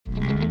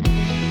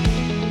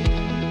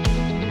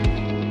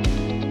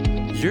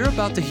You're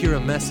about to hear a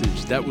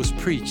message that was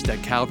preached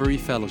at Calvary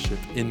Fellowship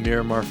in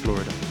Miramar,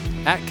 Florida.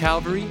 At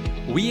Calvary,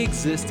 we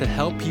exist to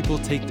help people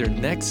take their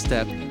next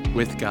step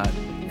with God,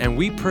 and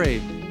we pray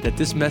that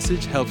this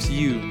message helps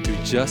you do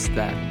just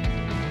that.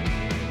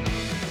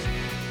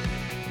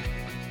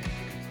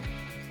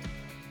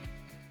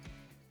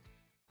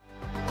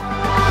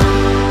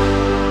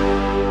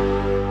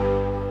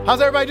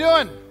 How's everybody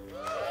doing?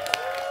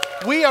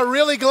 We are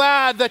really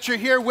glad that you're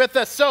here with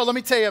us. So let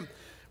me tell you,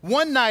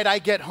 one night I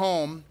get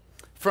home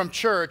from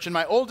church and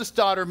my oldest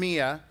daughter,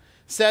 Mia,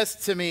 says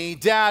to me,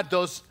 "Dad,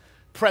 those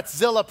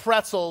Pretzilla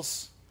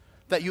pretzels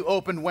that you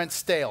opened went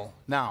stale."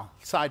 Now,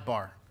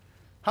 sidebar.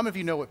 How many of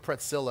you know what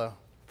Pretzilla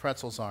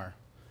pretzels are?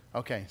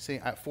 Okay, see,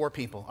 4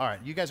 people. All right,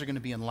 you guys are going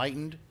to be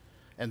enlightened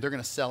and they're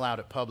going to sell out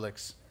at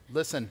Publix.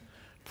 Listen,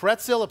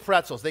 Pretzilla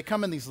pretzels, they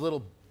come in these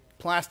little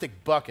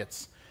plastic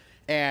buckets.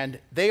 And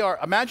they are,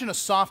 imagine a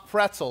soft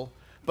pretzel,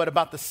 but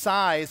about the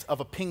size of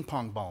a ping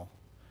pong ball.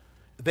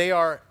 They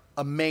are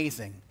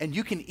amazing. And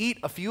you can eat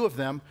a few of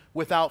them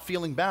without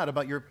feeling bad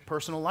about your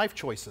personal life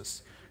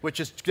choices, which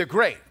is, they're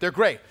great. They're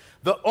great.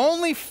 The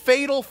only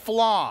fatal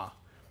flaw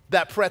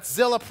that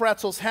Pretzilla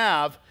pretzels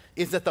have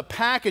is that the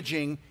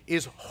packaging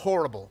is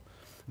horrible.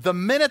 The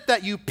minute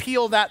that you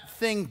peel that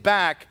thing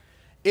back,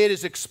 it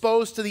is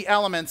exposed to the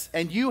elements,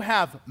 and you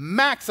have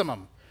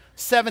maximum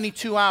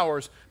 72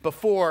 hours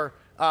before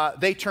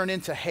they turn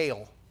into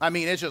hail. I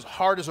mean, it's just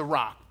hard as a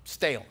rock,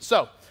 stale.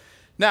 So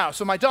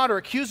my daughter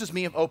accuses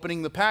me of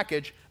opening the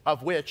package,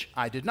 of which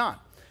I did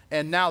not.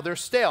 And now they're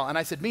stale. And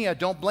I said, "Mia,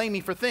 don't blame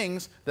me for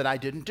things that I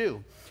didn't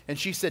do." And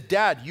she said,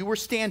 "Dad, you were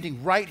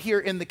standing right here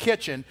in the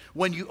kitchen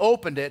when you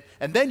opened it,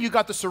 and then you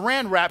got the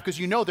saran wrap because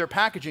you know their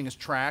packaging is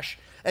trash,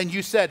 and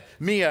you said,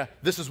 'Mia,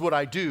 this is what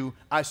I do.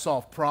 I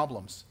solve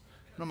problems.'"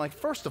 And I'm like,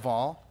 first of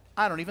all,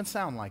 I don't even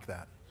sound like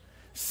that.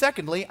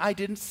 Secondly, I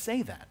didn't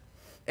say that.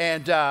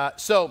 And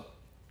so,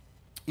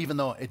 even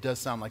though it does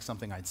sound like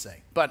something I'd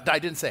say, but I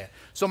didn't say it.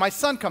 So my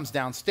son comes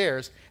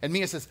downstairs, and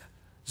Mia says,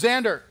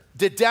 "Xander,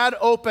 did Dad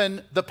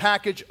open the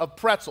package of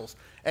pretzels?"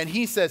 And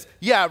he says,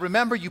 "Yeah,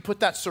 remember you put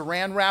that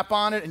saran wrap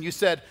on it, and you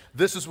said,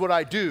 'This is what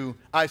I do,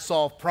 I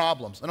solve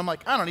problems.'" And I'm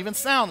like, I don't even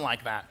sound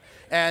like that.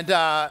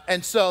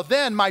 And so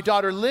then my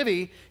daughter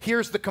Livy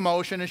hears the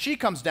commotion, and she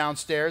comes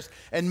downstairs,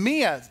 and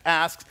Mia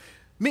asks,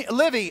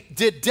 "Livy,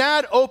 did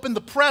Dad open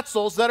the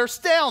pretzels that are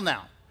stale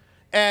now?"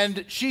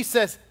 And she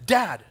says,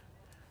 "Dad,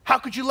 how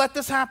could you let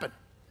this happen?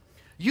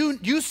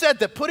 You said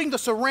that putting the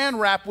saran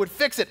wrap would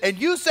fix it. And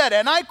you said,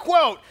 and I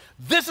quote,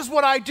 'This is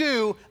what I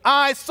do,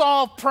 I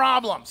solve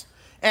problems.'"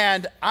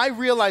 And I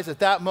realized at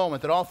that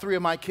moment that all 3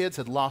 of my kids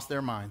had lost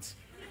their minds.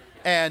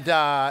 And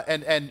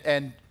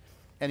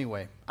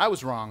anyway, I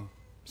was wrong.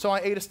 So I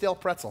ate a stale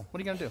pretzel. What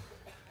are you going to do?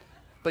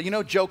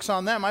 But joke's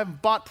on them. I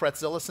haven't bought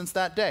Pretzilla since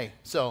that day.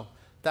 So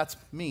that's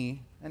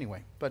me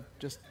anyway. But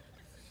just,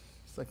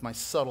 it's like my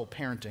subtle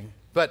parenting.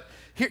 But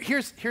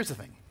here's the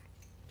thing.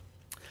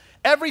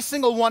 Every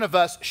single one of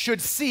us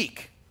should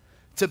seek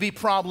to be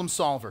problem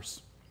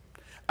solvers.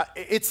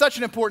 It's such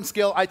an important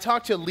skill. I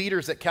talk to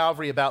leaders at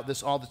Calvary about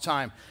this all the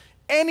time.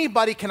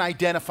 Anybody can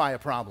identify a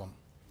problem,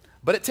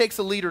 but it takes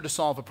a leader to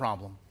solve a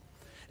problem.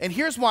 And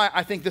here's why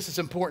I think this is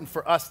important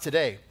for us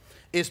today,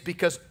 is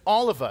because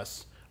all of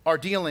us are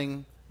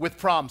dealing with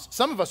problems.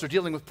 Some of us are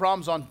dealing with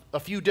problems on a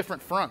few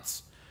different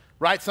fronts.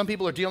 Right? Some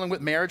people are dealing with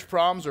marriage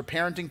problems or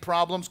parenting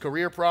problems,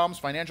 career problems,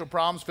 financial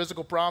problems,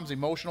 physical problems,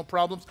 emotional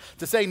problems,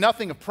 to say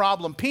nothing of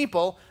problem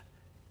people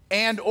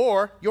and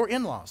or your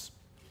in-laws.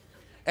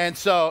 And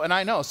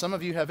I know some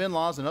of you have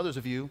in-laws and others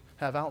of you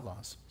have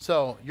outlaws.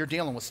 So you're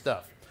dealing with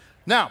stuff.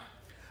 Now,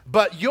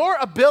 but your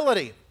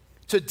ability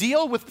to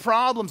deal with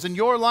problems in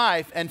your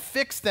life and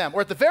fix them,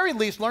 or at the very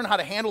least learn how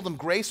to handle them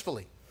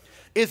gracefully,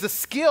 is a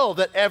skill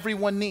that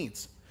everyone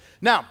needs.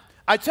 Now,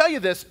 I tell you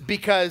this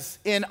because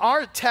in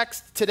our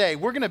text today,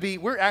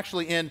 we're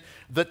actually in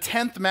the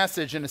 10th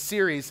message in a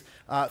series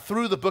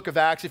through the book of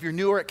Acts. If you're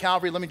newer at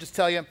Calvary, let me just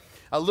tell you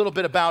a little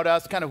bit about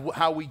us, kind of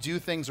how we do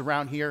things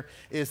around here,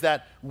 is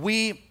that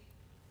we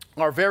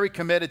are very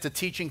committed to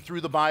teaching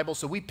through the Bible.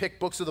 So we pick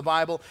books of the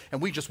Bible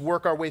and we just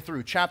work our way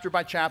through chapter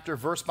by chapter,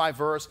 verse by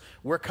verse.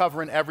 We're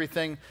covering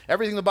everything.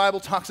 Everything the Bible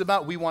talks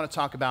about, we want to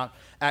talk about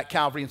at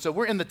Calvary. And so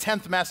we're in the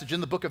 10th message in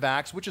the book of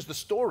Acts, which is the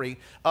story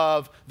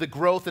of the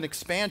growth and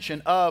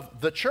expansion of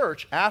the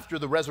church after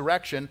the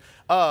resurrection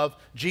of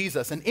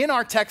Jesus. And in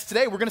our text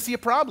today, we're going to see a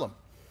problem.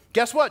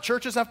 Guess what?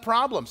 Churches have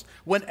problems.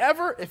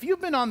 If you've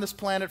been on this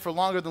planet for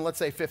longer than, let's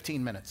say,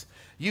 15 minutes,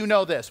 you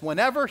know this.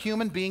 Whenever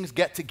human beings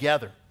get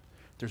together,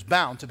 there's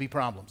bound to be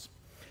problems.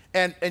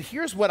 And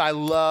here's what I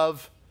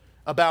love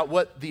about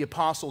what the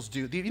apostles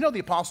do. The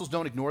apostles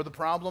don't ignore the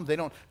problem. They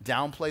don't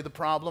downplay the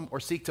problem or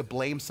seek to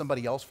blame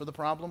somebody else for the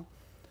problem.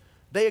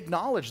 They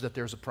acknowledge that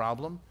there's a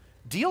problem,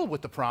 deal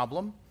with the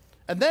problem,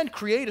 and then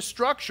create a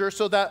structure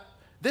so that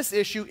this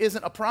issue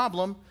isn't a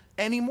problem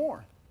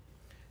anymore.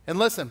 And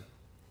listen,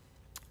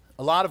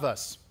 a lot of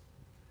us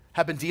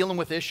have been dealing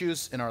with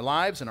issues in our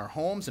lives, in our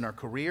homes, in our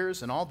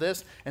careers, and all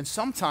this. And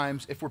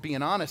sometimes, if we're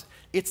being honest,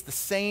 it's the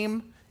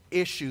same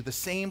issue, the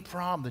same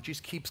problem that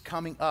just keeps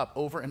coming up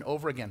over and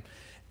over again.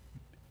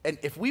 And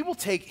if we will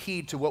take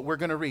heed to what we're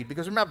going to read,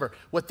 because remember,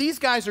 what these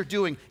guys are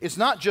doing is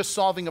not just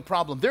solving a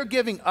problem. They're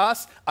giving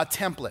us a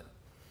template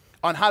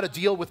on how to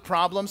deal with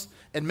problems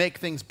and make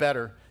things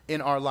better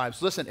in our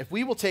lives. Listen, if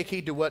we will take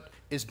heed to what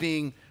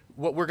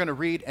we're going to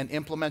read and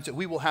implement it,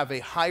 we will have a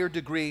higher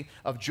degree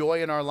of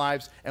joy in our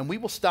lives, and we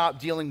will stop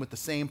dealing with the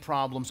same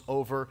problems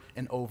over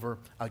and over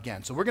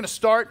again. So we're going to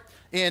start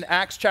in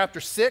Acts chapter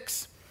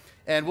 6,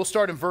 and we'll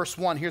start in verse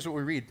 1. Here's what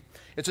we read.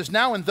 It says,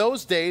 "Now in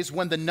those days,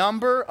 when the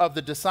number of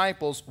the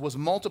disciples was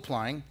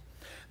multiplying,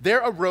 there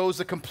arose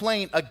a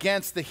complaint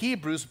against the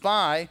Hebrews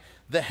by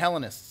the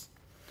Hellenists,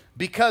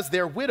 because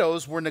their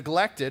widows were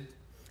neglected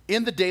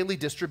in the daily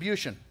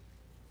distribution.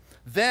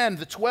 Then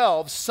the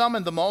 12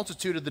 summoned the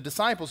multitude of the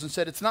disciples and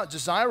said, 'It's not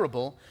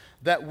desirable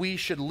that we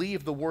should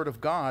leave the word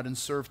of God and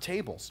serve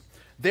tables.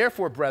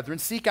 Therefore, brethren,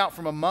 seek out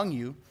from among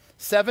you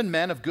 7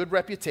 men of good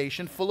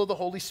reputation, full of the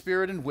Holy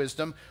Spirit and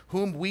wisdom,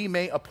 whom we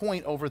may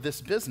appoint over this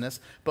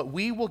business, but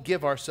we will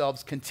give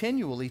ourselves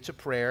continually to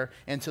prayer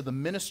and to the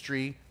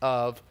ministry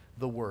of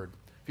the word.'"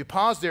 If you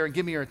pause there and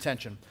give me your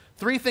attention,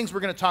 3 things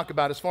we're going to talk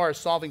about as far as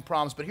solving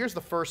problems, but here's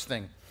the first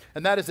thing,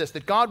 and that is this,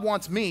 that God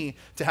wants me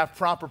to have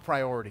proper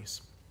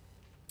priorities.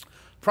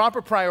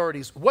 Proper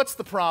priorities. What's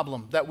the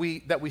problem that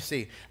we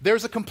see?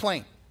 There's a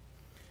complaint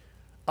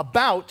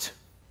about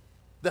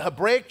the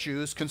Hebraic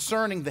Jews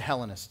concerning the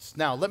Hellenists.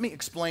 Now, let me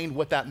explain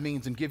what that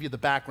means and give you the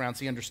background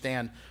so you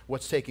understand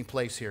what's taking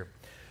place here.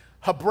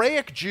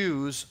 Hebraic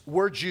Jews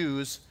were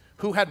Jews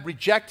who had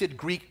rejected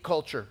Greek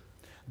culture.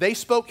 They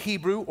spoke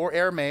Hebrew or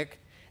Aramaic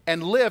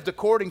and lived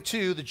according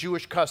to the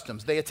Jewish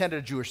customs. They attended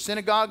a Jewish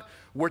synagogue,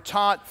 were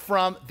taught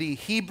from the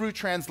Hebrew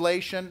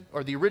translation,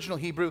 or the original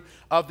Hebrew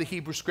of the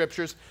Hebrew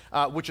Scriptures,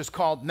 which is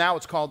called, now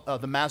it's called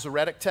the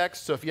Masoretic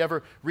text. So if you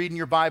ever read in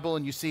your Bible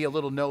and you see a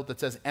little note that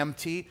says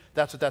MT,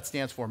 that's what that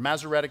stands for,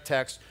 Masoretic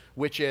text,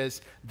 which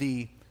is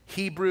the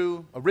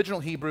Hebrew, original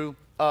Hebrew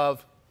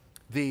of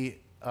the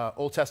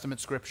Old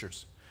Testament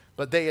Scriptures.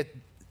 But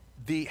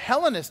the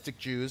Hellenistic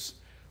Jews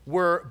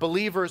were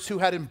believers who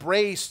had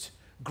embraced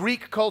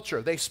Greek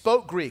culture. They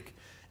spoke Greek.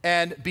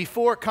 And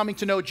before coming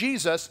to know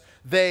Jesus,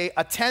 they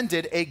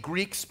attended a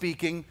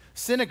Greek-speaking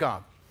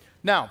synagogue.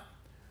 Now,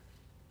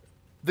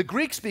 the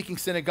Greek-speaking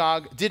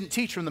synagogue didn't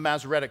teach from the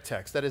Masoretic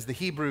text, that is the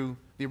Hebrew,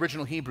 the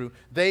original Hebrew.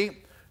 They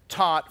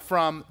taught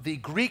from the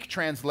Greek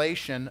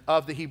translation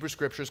of the Hebrew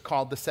Scriptures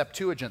called the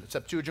Septuagint. The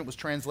Septuagint was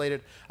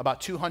translated about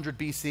 200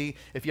 BC.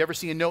 If you ever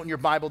see a note in your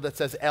Bible that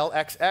says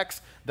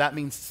LXX, that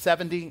means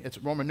 70. It's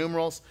Roman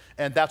numerals,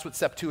 and that's what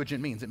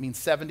Septuagint means. It means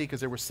 70 because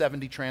there were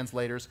 70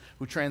 translators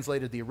who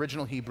translated the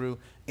original Hebrew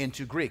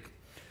into Greek.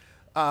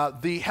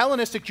 The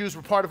Hellenistic Jews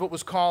were part of what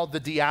was called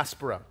the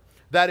diaspora.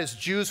 That is,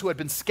 Jews who had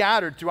been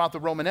scattered throughout the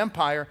Roman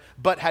Empire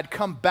but had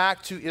come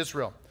back to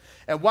Israel.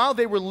 And while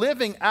they were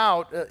living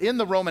out in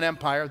the Roman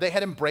Empire, they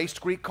had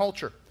embraced Greek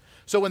culture.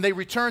 So when they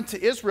returned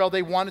to Israel,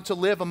 they wanted to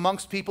live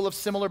amongst people of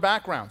similar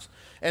backgrounds.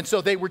 And so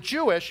they were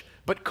Jewish,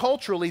 but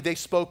culturally they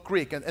spoke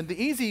Greek. And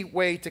the easy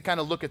way to kind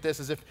of look at this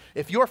is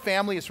if your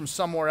family is from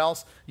somewhere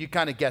else, you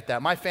kind of get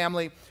that. My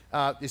family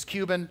is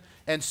Cuban,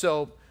 and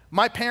so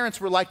my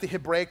parents were like the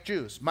Hebraic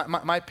Jews.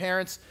 My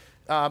parents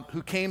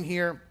who came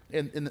here,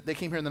 they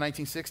came here in the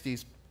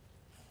 1960s,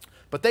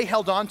 but they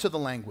held on to the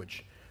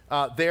language.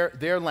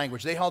 Their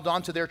language. They held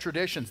on to their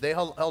traditions. They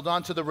held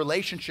on to the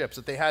relationships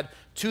that they had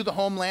to the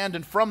homeland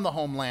and from the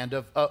homeland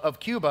of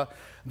Cuba.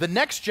 The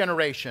next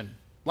generation,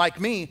 like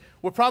me,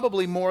 were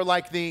probably more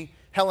like the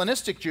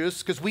Hellenistic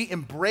Jews because we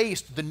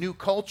embraced the new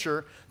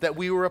culture that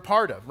we were a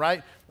part of,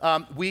 right?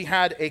 We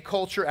had a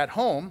culture at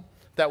home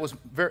that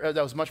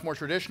was much more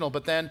traditional,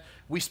 but then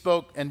we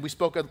spoke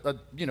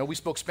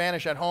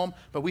Spanish at home,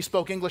 but we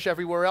spoke English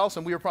everywhere else,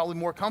 and we were probably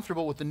more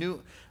comfortable with the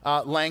new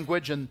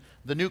language and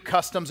the new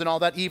customs and all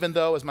that, even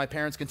though, as my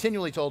parents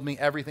continually told me,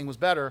 everything was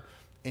better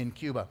in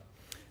Cuba.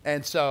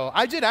 And so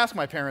I did ask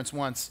my parents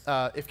once,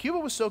 if Cuba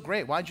was so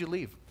great, why'd you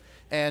leave?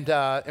 And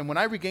when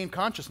I regained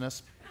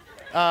consciousness,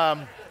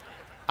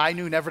 I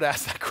knew never to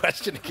ask that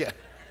question again.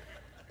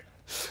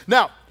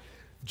 Now,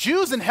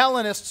 Jews and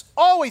Hellenists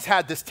always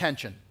had this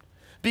tension,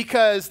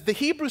 because the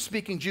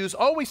Hebrew-speaking Jews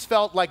always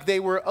felt like they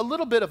were a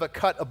little bit of a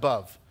cut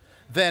above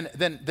than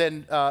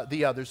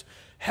the others.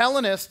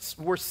 Hellenists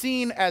were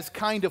seen as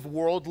kind of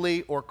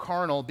worldly or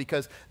carnal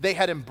because they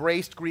had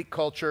embraced Greek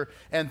culture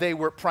and they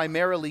were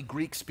primarily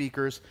Greek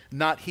speakers,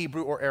 not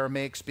Hebrew or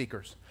Aramaic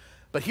speakers.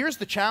 But here's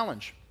the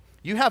challenge.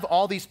 You have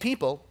all these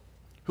people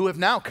who have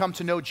now come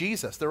to know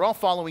Jesus. They're all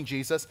following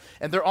Jesus,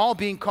 and they're all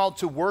being called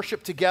to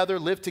worship together,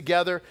 live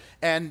together,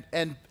 and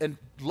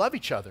love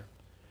each other.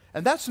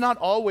 And that's not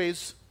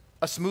always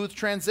a smooth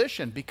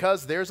transition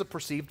because there's a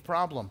perceived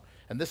problem.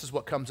 And this is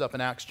what comes up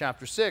in Acts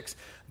chapter 6.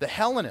 The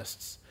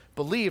Hellenists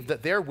believed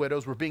that their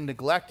widows were being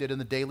neglected in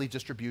the daily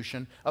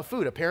distribution of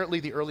food. Apparently,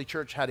 the early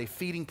church had a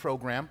feeding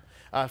program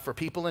for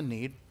people in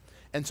need.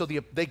 And so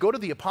they go to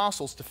the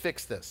apostles to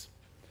fix this.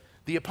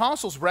 The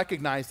apostles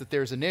recognize that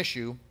there's an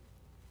issue,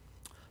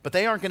 but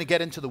they aren't going to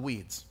get into the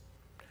weeds.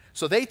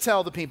 So they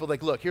tell the people,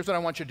 like, look, here's what I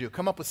want you to do.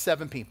 Come up with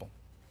 7 people.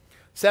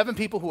 7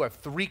 people who have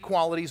 3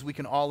 qualities we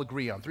can all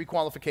agree on, 3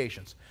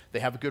 qualifications. They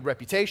have a good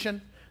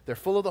reputation, they're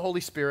full of the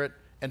Holy Spirit,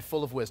 and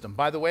full of wisdom.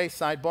 By the way,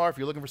 sidebar, if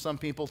you're looking for some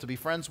people to be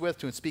friends with,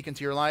 to speak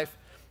into your life,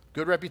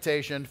 good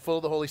reputation, full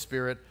of the Holy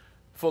Spirit,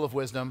 full of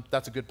wisdom,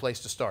 that's a good place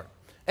to start.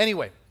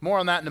 Anyway, more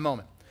on that in a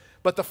moment.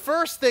 But the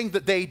first thing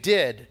that they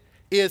did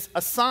is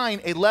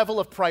assign a level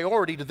of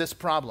priority to this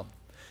problem.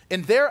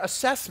 In their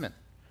assessment,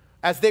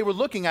 as they were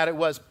looking at it,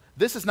 was,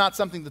 this is not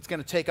something that's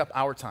going to take up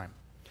our time.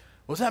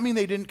 Well, does that mean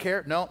they didn't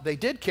care? No, they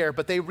did care,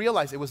 but they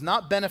realized it was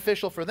not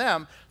beneficial for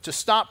them to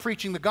stop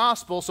preaching the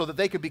gospel so that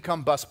they could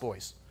become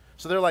busboys.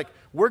 So they're like,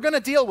 we're going to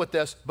deal with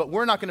this, but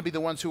we're not going to be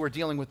the ones who are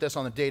dealing with this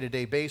on a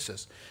day-to-day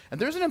basis. And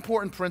there's an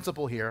important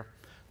principle here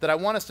that I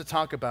want us to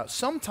talk about.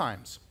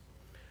 Sometimes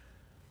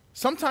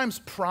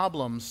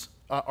problems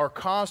are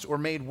caused or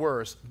made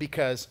worse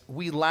because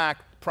we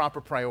lack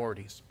proper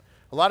priorities.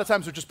 A lot of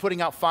times we're just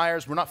putting out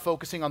fires. We're not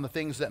focusing on the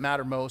things that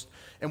matter most.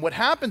 And what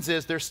happens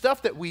is there's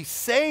stuff that we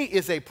say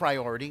is a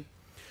priority,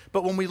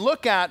 but when we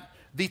look at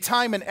the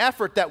time and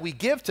effort that we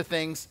give to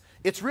things,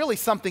 it's really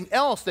something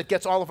else that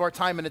gets all of our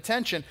time and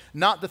attention,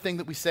 not the thing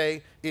that we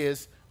say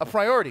is a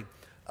priority.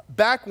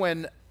 Back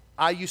when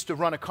I used to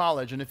run a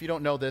college, and if you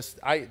don't know this,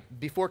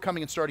 before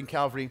coming and starting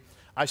Calvary,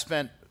 I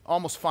spent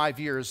almost 5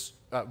 years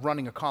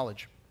running a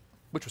college,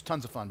 which was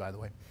tons of fun, by the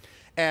way.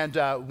 And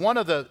one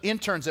of the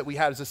interns that we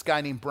had is this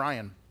guy named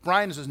Brian.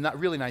 Brian is a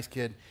really nice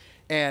kid,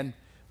 and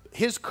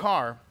his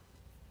car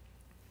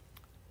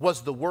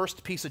was the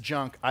worst piece of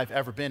junk I've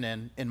ever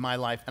been in my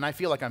life, and I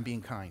feel like I'm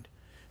being kind.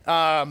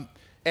 But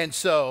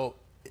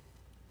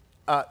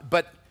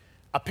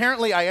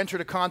apparently I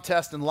entered a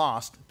contest and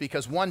lost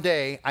because one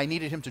day I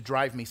needed him to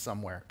drive me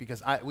somewhere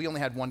because we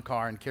only had one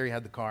car and Carrie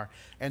had the car.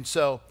 And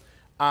so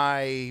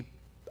I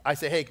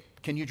say, hey,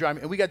 can you drive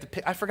me? And we got to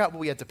pick, I forgot what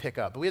we had to pick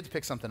up, but we had to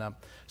pick something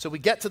up. So we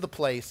get to the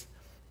place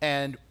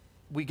and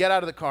we get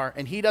out of the car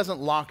and he doesn't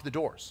lock the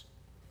doors.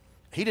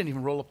 He didn't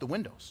even roll up the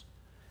windows.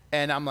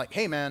 And I'm like,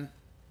 hey man,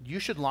 you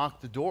should lock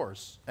the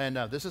doors. And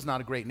this is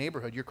not a great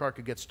neighborhood. Your car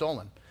could get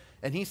stolen.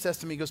 And he says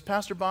to me, he goes,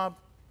 Pastor Bob,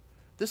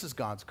 this is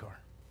God's car.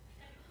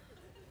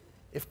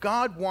 If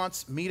God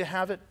wants me to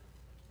have it,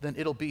 then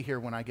it'll be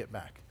here when I get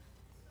back.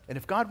 And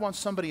if God wants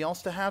somebody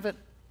else to have it,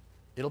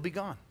 it'll be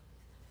gone.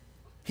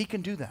 He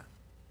can do that.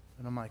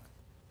 And I'm like,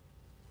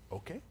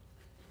 okay.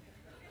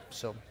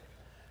 So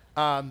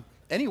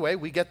anyway,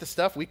 we get the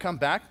stuff. We come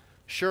back.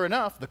 Sure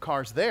enough, the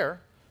car's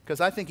there. Because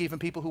I think even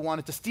people who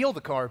wanted to steal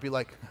the car would be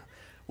like,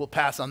 we'll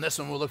pass on this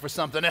one. We'll look for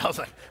something else.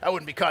 I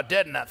wouldn't be caught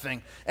dead in that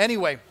thing.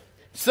 Anyway,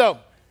 so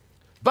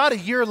about a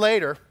year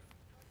later,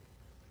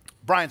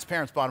 Brian's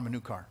parents bought him a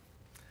new car.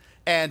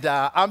 And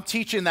I'm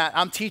teaching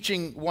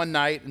one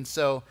night, and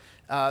so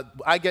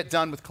I get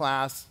done with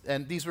class,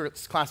 and these were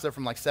classes that are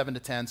from like 7 to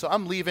 10. So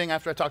I'm leaving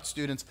after I talk to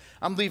students.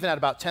 I'm leaving at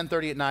about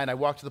 10:30 at night. I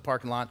walk to the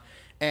parking lot,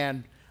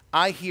 and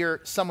I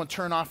hear someone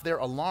turn off their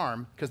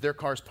alarm because their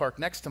car's parked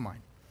next to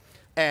mine.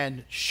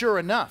 And sure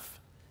enough,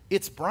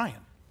 it's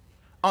Brian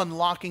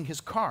unlocking his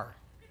car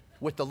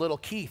with the little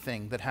key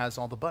thing that has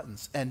all the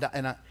buttons. And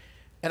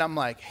I'm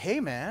like,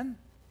 hey man,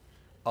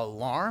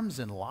 alarms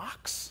and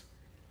locks?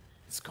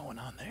 What's going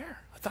on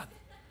there? I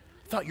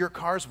thought your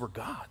cars were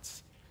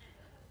God's.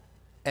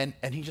 And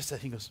he just said,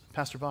 he goes,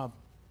 Pastor Bob,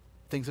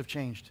 things have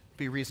changed.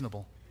 Be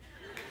reasonable.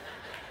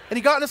 And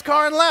he got in his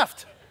car and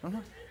left.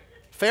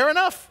 Fair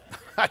enough.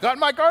 I got in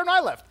my car and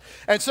I left.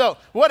 And so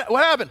what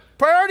happened?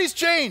 Priorities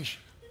change.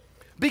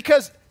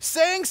 Because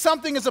saying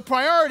something is a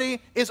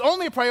priority is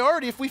only a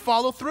priority if we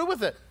follow through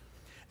with it.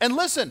 And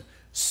listen,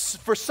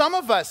 for some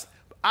of us,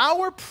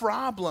 our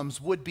problems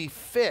would be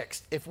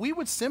fixed if we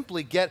would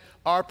simply get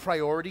our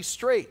priorities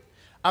straight.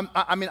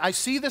 I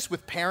see this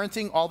with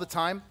parenting all the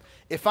time.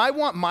 If I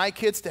want my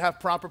kids to have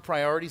proper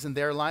priorities in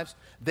their lives,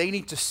 they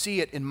need to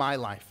see it in my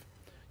life.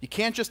 You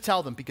can't just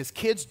tell them because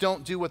kids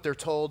don't do what they're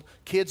told.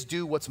 Kids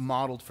do what's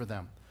modeled for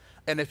them.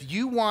 And if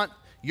you want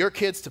your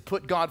kids to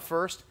put God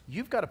first,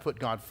 you've got to put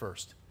God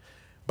first.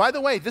 By the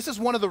way, this is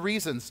one of the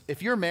reasons,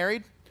 if you're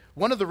married,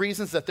 one of the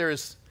reasons that there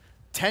is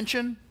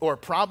tension or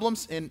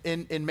problems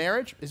in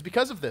marriage is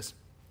because of this.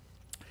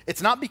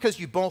 It's not because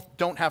you both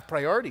don't have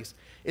priorities.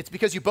 It's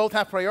because you both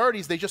have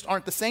priorities, they just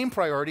aren't the same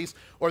priorities,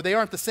 or they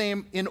aren't the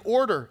same in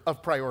order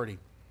of priority.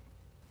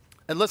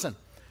 And listen,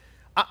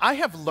 I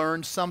have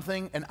learned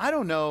something, and I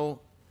don't know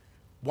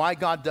why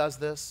God does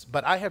this,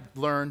 but I have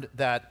learned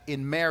that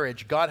in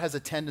marriage, God has a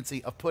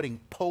tendency of putting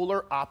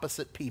polar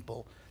opposite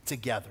people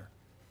together.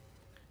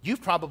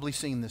 You've probably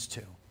seen this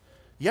too.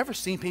 You ever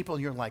seen people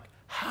and you're like,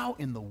 how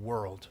in the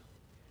world?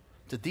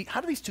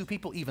 How do these two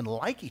people even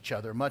like each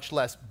other, much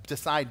less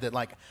decide that,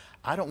 like,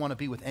 I don't want to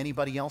be with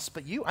anybody else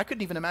but you? I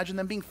couldn't even imagine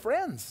them being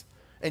friends.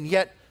 And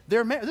yet,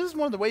 they're married. This is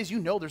one of the ways you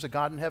know there's a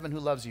God in heaven who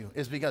loves you,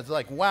 is because,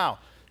 like, wow,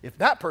 if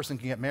that person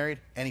can get married,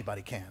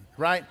 anybody can,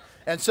 right?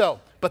 And so,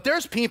 but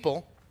there's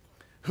people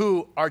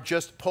who are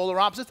just polar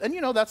opposites. And, you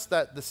know, that's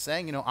the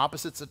saying, you know,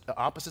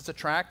 opposites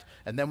attract,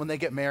 and then when they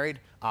get married,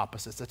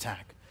 opposites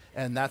attack.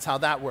 And that's how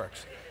that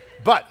works.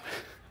 But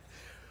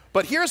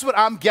But here's what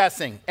I'm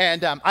guessing.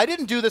 And I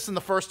didn't do this in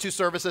the first 2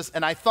 services,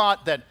 and I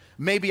thought that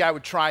maybe I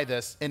would try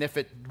this, and if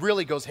it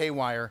really goes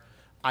haywire,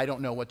 I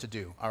don't know what to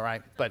do, all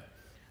right? But,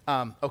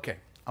 okay,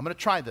 I'm going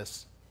to try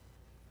this.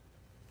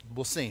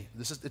 We'll see.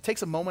 It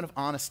takes a moment of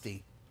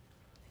honesty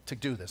to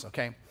do this,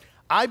 okay?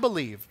 I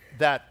believe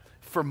that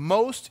for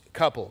most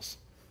couples,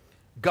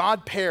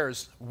 God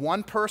pairs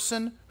one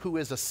person who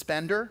is a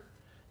spender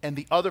and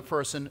the other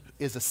person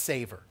is a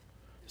saver.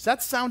 Does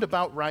that sound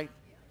about right?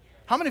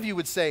 How many of you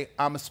would say,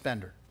 I'm a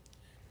spender?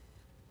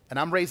 And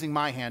I'm raising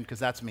my hand because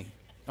that's me.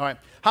 All right.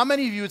 How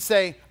many of you would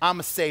say, I'm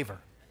a saver?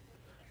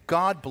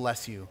 God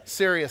bless you.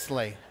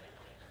 Seriously.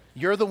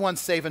 You're the one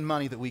saving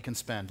money that we can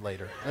spend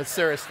later.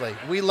 Seriously.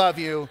 We love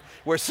you.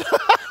 We're so,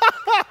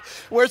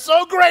 we're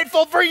so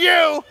grateful for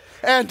you.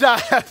 And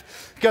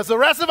because the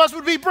rest of us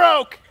would be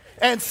broke.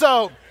 And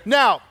so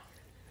now,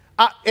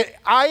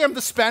 I am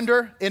the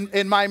spender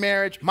in my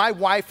marriage. My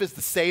wife is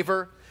the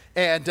saver.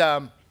 And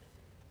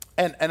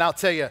I'll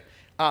tell you,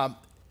 and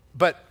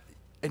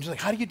she's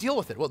like, how do you deal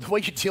with it? Well, the way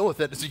you deal with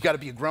it is you got to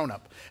be a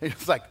grown-up. And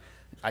it's like,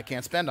 I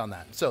can't spend on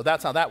that. So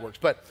that's how that works.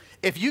 But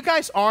if you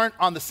guys aren't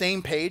on the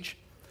same page,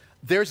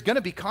 there's going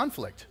to be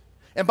conflict.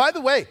 And by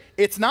the way,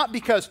 it's not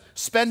because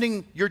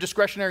spending your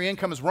discretionary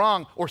income is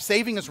wrong or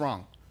saving is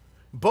wrong.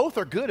 Both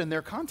are good in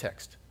their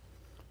context.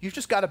 You've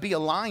just got to be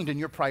aligned in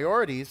your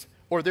priorities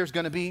or there's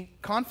going to be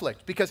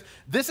conflict. Because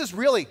this is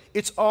really,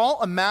 it's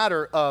all a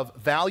matter of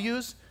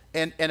values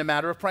and a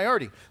matter of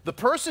priority. The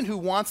person who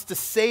wants to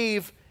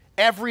save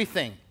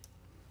everything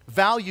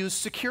values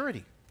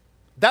security.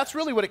 That's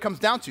really what it comes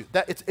down to.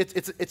 That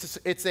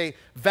it's a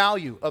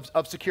value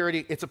of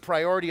security. It's a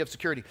priority of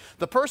security.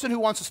 The person who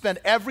wants to spend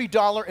every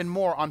dollar and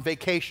more on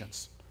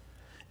vacations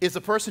is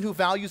the person who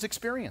values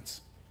experience.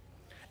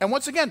 And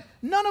once again,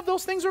 none of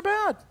those things are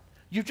bad.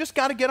 You've just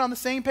got to get on the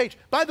same page.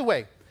 By the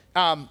way,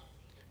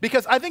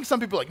 because I think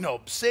some people are like,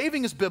 no,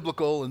 saving is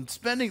biblical and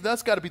spending,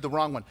 that's got to be the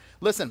wrong one.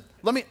 Listen,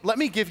 let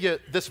me give you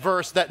this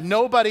verse that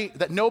nobody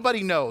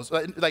knows.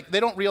 Like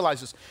they don't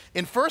realize this.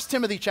 In 1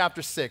 Timothy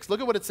chapter 6, look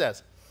at what it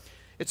says.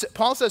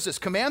 Paul says this,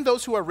 command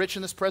those who are rich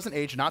in this present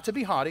age not to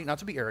be haughty, not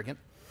to be arrogant,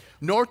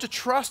 nor to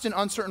trust in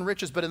uncertain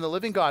riches, but in the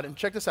living God. And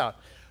check this out,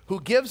 who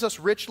gives us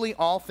richly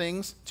all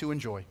things to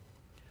enjoy.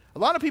 A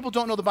lot of people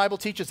don't know the Bible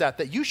teaches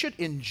that you should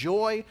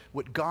enjoy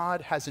what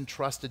God has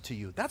entrusted to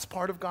you. That's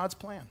part of God's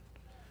plan.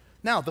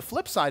 Now, the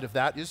flip side of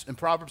that is in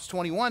Proverbs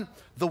 21,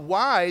 the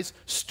wise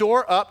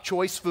store up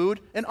choice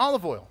food and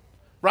olive oil,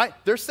 right?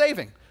 They're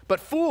saving. But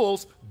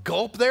fools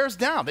gulp theirs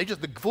down.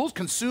 The fools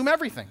consume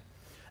everything.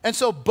 And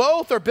so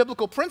both are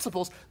biblical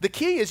principles. The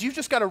key is you've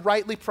just got to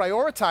rightly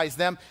prioritize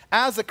them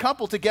as a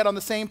couple to get on the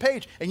same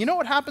page. And you know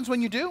what happens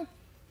when you do?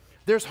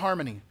 There's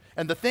harmony.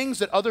 And the things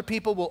that other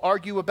people will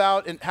argue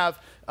about and have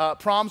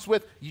problems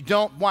with, you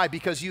don't. Why?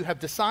 Because you have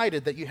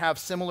decided that you have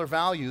similar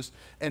values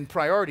and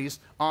priorities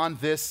on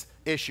this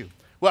issue.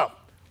 Well,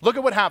 look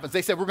at what happens.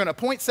 They said, we're going to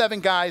appoint 7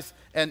 guys.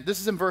 And this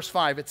is in verse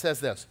 5. It says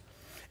this.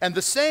 And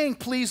the saying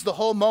pleased the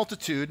whole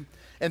multitude.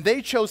 And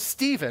they chose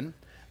Stephen,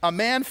 a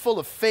man full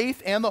of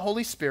faith and the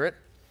Holy Spirit,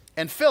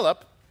 and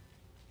Philip,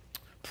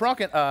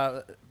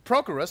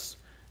 Prochorus,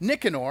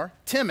 Nicanor,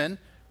 Timon,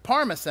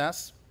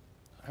 Parmenas,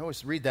 I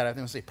always read that, I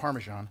think I say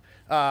Parmesan,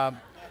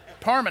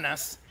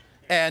 Parmenas,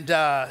 and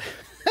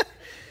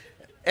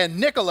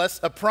Nicholas,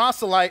 a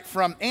proselyte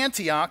from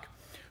Antioch,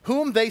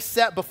 whom they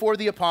set before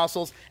the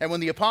apostles, and when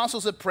the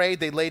apostles had prayed,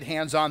 they laid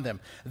hands on them.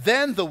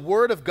 Then the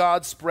word of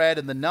God spread,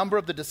 and the number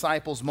of the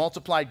disciples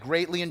multiplied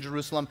greatly in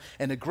Jerusalem,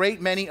 and a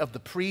great many of the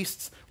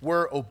priests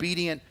were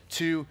obedient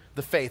to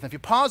the faith. And if you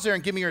pause there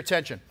and give me your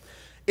attention,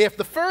 if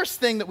the first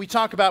thing that we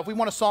talk about, if we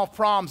want to solve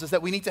problems, is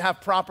that we need to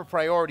have proper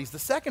priorities, the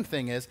second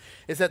thing is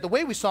that the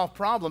way we solve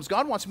problems,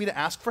 God wants me to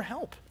ask for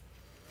help.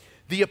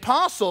 The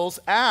apostles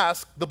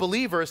asked the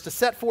believers to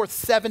set forth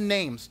 7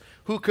 names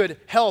who could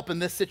help in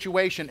this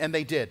situation, and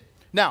they did.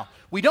 Now,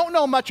 we don't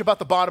know much about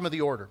the bottom of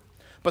the order,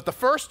 but the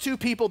first 2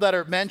 people that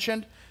are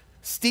mentioned,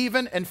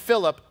 Stephen and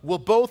Philip, will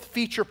both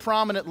feature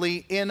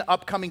prominently in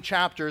upcoming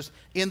chapters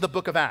in the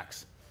book of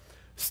Acts.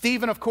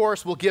 Stephen, of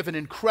course, will give an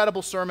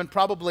incredible sermon,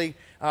 probably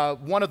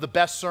one of the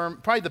best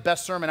probably the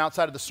best sermon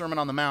outside of the Sermon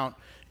on the Mount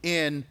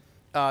in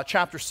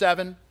chapter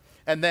 7,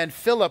 and then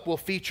Philip will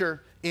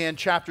feature in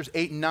chapters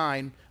 8 and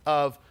 9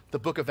 of the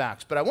book of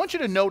Acts. But I want you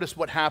to notice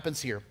what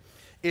happens here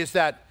is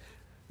that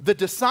the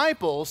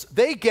disciples,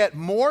 they get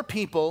more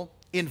people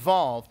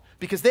involved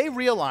because they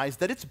realize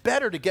that it's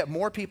better to get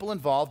more people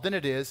involved than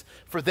it is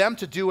for them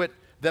to do it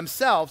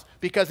themselves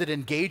because it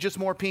engages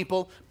more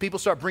people. People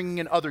start bringing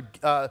in other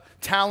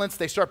talents.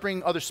 They start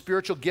bringing other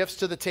spiritual gifts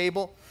to the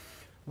table.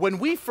 When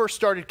we first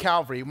started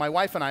Calvary, my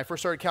wife and I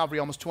first started Calvary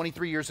almost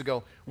 23 years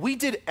ago, we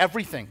did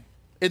everything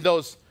in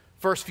those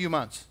first few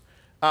months.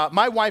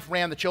 My wife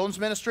ran the children's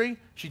ministry.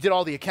 She did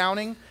all the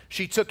accounting.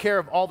 She took care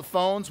of all the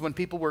phones when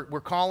people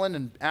were calling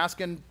and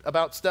asking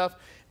about stuff.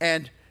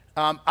 And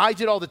I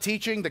did all the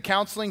teaching, the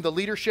counseling, the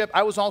leadership.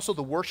 I was also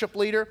the worship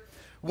leader.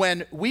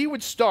 When we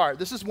would start,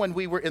 this is when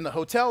we were in the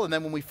hotel and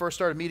then when we first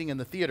started meeting in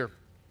the theater,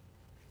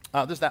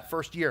 This is that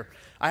first year.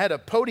 I had a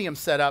podium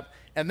set up,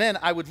 and then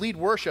I would lead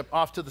worship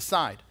off to the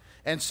side.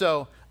 And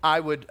so I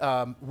would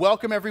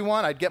welcome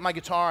everyone. I'd get my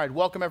guitar. I'd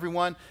welcome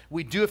everyone.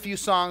 We'd do a few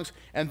songs,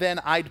 and then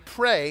I'd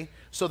pray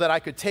so that I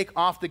could take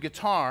off the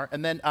guitar,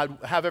 and then I'd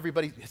have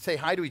everybody say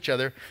hi to each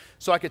other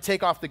so I could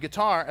take off the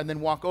guitar and then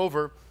walk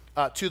over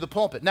to the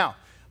pulpit. Now,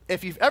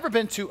 if you've ever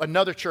been to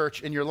another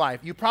church in your life,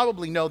 you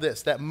probably know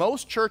this, that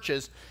most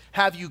churches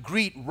have you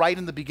greet right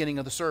in the beginning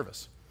of the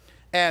service.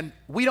 And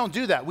we don't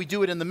do that. We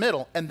do it in the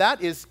middle. And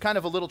that is kind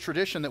of a little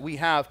tradition that we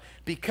have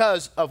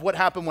because of what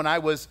happened when I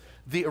was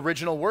the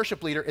original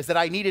worship leader, is that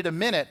I needed a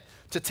minute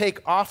to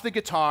take off the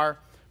guitar,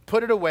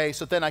 put it away,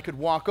 so then I could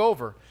walk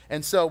over.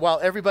 And so while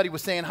everybody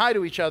was saying hi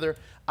to each other,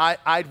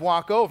 I'd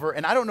walk over.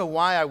 And I don't know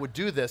why I would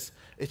do this.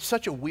 It's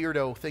such a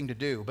weirdo thing to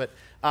do. But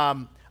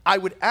I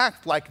would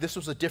act like this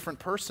was a different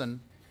person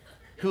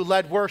who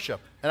led worship.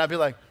 And I'd be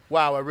like,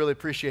 wow, I really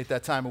appreciate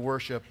that time of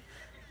worship.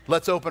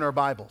 Let's open our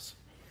Bibles.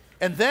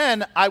 And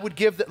then I would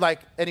give,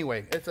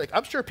 anyway, it's like,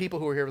 I'm sure people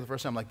who are here for the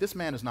first time, like, this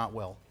man is not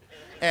well.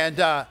 And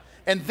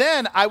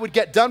then I would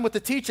get done with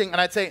the teaching,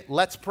 and I'd say,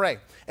 let's pray.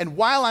 And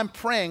while I'm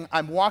praying,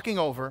 I'm walking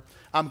over,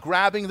 I'm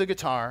grabbing the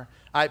guitar,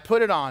 I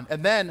put it on,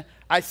 and then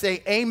I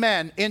say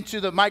amen into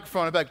the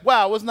microphone. I'd be like,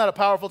 wow, wasn't that a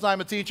powerful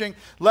time of teaching?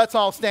 Let's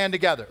all stand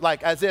together,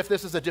 like as if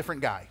this is a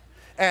different guy.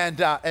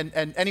 And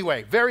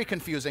anyway, very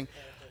confusing.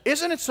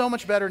 Isn't it so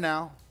much better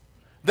now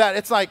that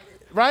it's like,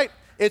 right?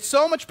 It's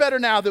so much better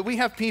now that we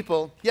have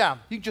people,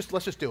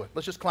 let's just do it.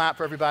 Let's just clap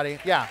for everybody.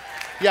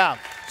 Yeah,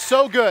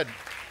 so good.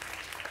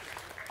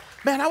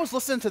 Man, I was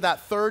listening to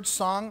that third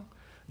song.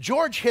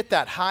 George hit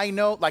that high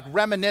note, like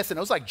reminiscent. It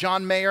was like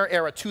John Mayer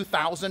era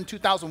 2000,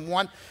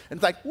 2001. And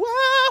it's like,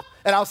 whoa.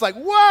 And I was like,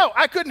 whoa,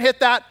 I couldn't hit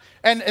that.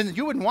 And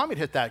you wouldn't want me to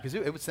hit that because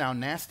it would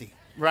sound nasty,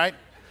 right?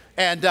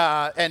 And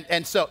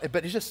so,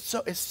 but it's just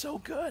so, it's so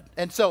good.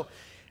 And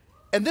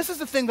this is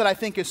the thing that I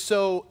think is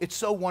it's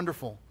so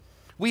wonderful.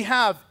 We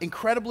have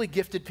incredibly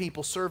gifted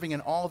people serving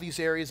in all these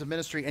areas of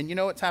ministry. And you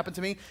know what's happened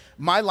to me?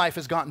 My life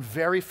has gotten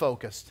very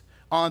focused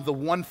on the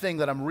one thing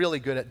that I'm really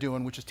good at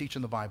doing, which is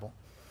teaching the Bible.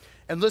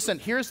 And listen,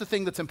 here's the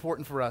thing that's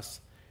important for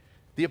us.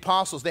 The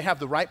apostles, they have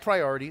the right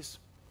priorities.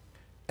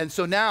 And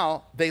so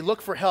now they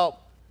look for help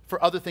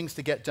for other things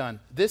to get done.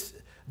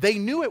 They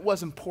knew it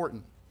was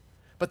important,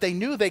 but they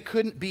knew they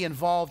couldn't be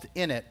involved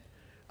in it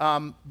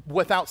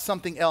without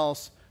something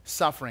else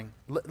suffering.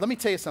 Let me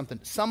tell you something.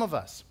 Some of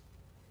us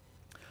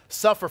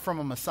suffer from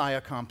a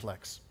Messiah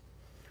complex.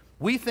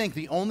 We think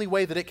the only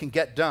way that it can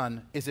get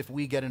done is if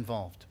we get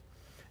involved.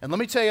 And let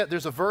me tell you,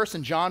 there's a verse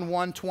in John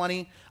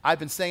 1:20. I've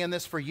been saying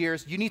this for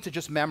years. You need to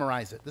just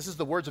memorize it. This is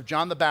the words of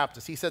John the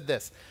Baptist. He said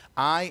this,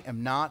 I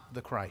am not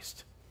the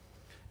Christ.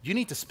 You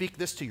need to speak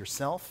this to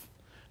yourself.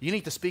 You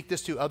need to speak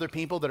this to other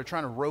people that are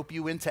trying to rope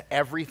you into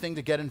everything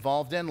to get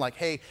involved in. Like,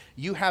 hey,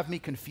 you have me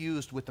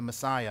confused with the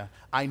Messiah.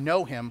 I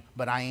know him,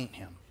 but I ain't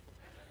him.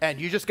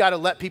 And you just got to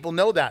let people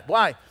know that.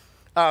 Why?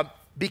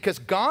 Because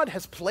God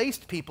has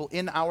placed people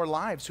in our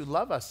lives who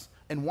love us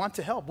and want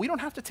to help. We don't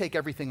have to take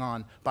everything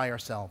on by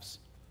ourselves.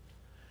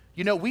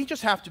 You know, we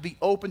just have to be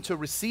open to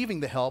receiving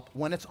the help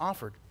when it's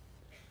offered.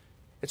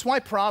 It's why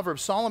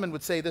Solomon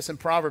would say this in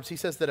Proverbs. He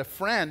says that a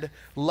friend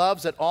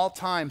loves at all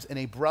times and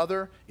a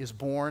brother is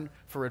born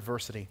for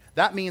adversity.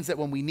 That means that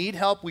when we need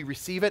help, we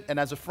receive it. And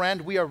as a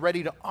friend, we are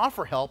ready to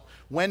offer help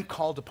when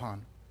called upon.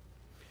 Back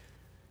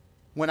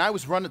when I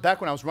was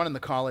running the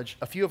college,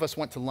 a few of us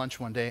went to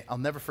lunch one day. I'll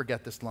never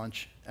forget this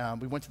lunch.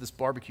 We went to this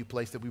barbecue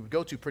place that we would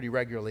go to pretty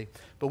regularly.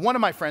 But one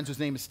of my friends, whose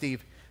name is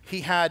Steve,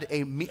 he had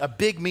a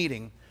big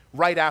meeting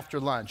right after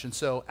lunch. And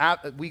so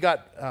we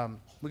got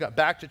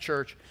back to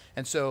church,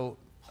 and so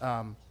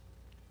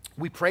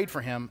we prayed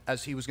for him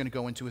as he was going to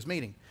go into his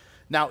meeting.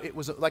 Now, it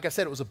was, like I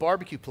said, it was a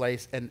barbecue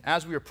place, and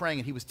as we were praying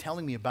and he was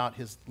telling me about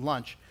his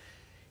lunch,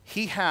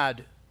 he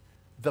had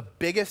the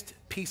biggest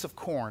piece of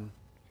corn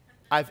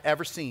I've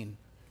ever seen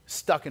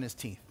stuck in his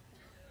teeth.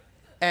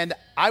 And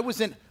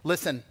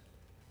listen,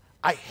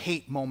 I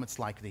hate moments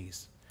like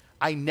these.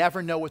 I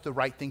never know what the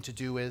right thing to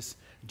do is.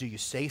 Do you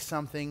say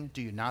something?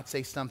 Do you not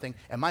say something?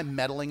 Am I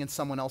meddling in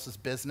someone else's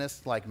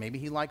business? Like maybe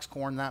he likes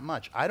corn that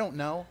much. I don't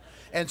know.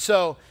 And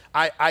so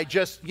I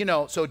just,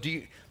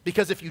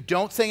 because if you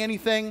don't say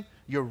anything,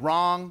 you're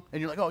wrong. And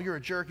you're like, oh, you're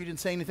a jerk. You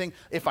didn't say anything.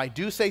 If I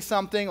do say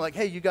something, like,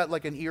 hey, you got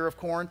like an ear of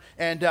corn.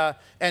 And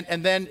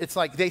then it's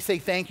like they say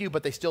thank you,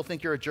 but they still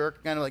think you're a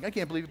jerk. Kind of like, I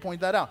can't believe you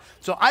pointed that out.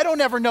 So I don't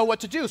ever know what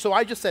to do. So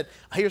I just said,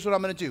 here's what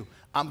I'm going to do.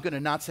 I'm going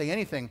to not say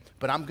anything,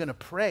 but I'm going to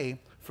pray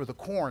for the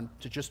corn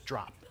to just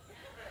drop.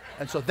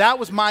 And so that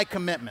was my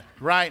commitment,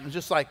 right? And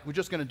just like, we're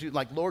just going to do,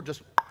 like, Lord,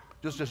 just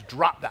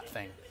drop that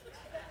thing.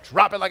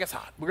 Drop it like it's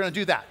hot. We're going to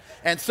do that.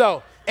 And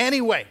so,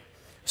 anyway,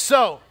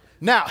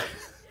 now,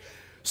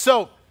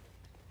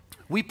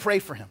 we pray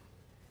for him.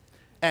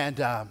 And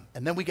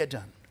then we get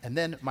done. And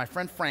then my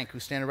friend Frank,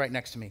 who's standing right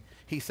next to me,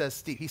 he says,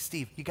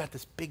 Steve, you got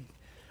this big,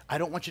 I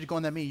don't want you to go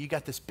in that meeting. You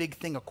got this big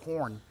thing of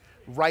corn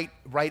right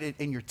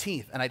in your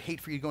teeth. And I'd hate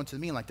for you to go into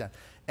the meeting like that.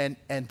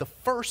 And the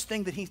first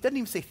thing that he doesn't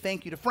even say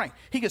thank you to Frank.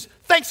 He goes,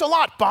 thanks a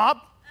lot, Bob.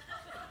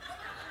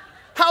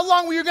 How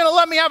long were you going to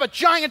let me have a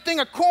giant thing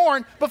of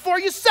corn before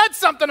you said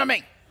something to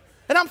me?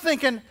 And I'm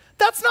thinking,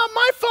 that's not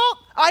my fault.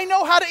 I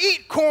know how to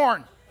eat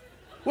corn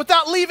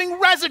without leaving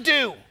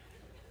residue.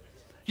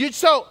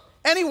 So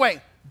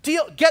anyway,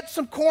 get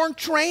some corn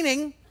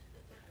training.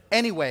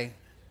 Anyway,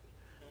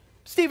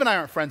 Steve and I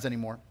aren't friends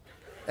anymore.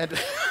 And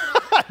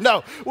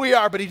no, we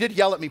are, but he did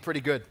yell at me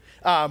pretty good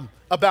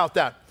about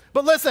that.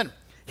 But listen,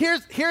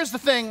 here's the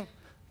thing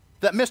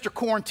that Mr.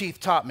 Corn Teeth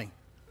taught me,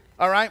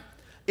 all right,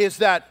 is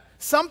that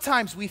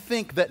sometimes we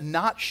think that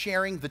not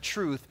sharing the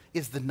truth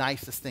is the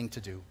nicest thing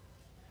to do.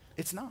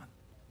 It's not.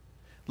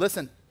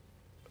 Listen,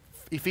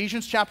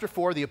 Ephesians chapter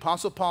 4, the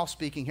Apostle Paul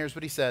speaking, here's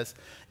what he says.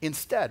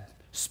 Instead,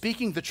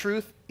 speaking the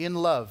truth in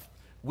love,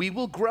 we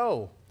will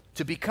grow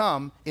to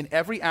become, in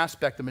every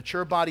aspect, the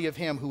mature body of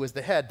him who is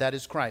the head, that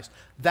is Christ.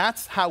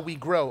 That's how we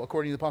grow,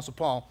 according to the Apostle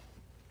Paul,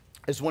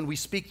 is when we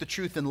speak the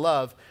truth in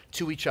love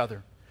to each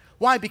other.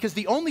 Why? Because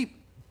the only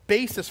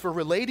basis for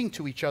relating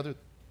to each other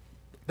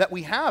that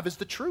we have is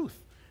the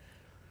truth.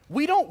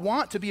 We don't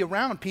want to be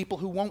around people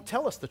who won't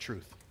tell us the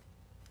truth.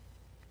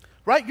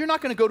 Right? You're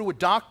not going to go to a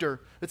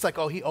doctor that's like,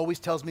 oh, he always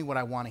tells me what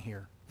I want to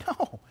hear.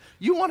 No.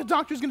 You want a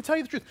doctor who's going to tell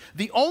you the truth.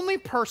 The only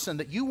person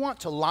that you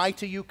want to lie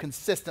to you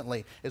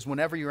consistently is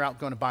whenever you're out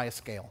going to buy a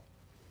scale.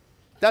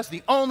 That's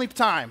the only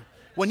time.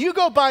 When you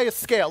go buy a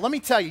scale, let me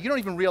tell you, you don't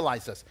even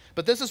realize this,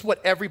 but this is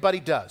what everybody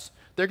does.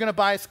 They're going to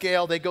buy a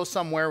scale, they go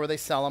somewhere where they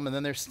sell them, and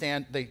then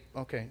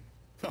okay,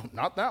 no,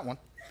 not that one.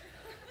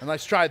 And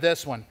let's try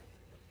this one.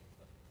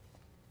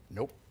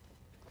 Nope.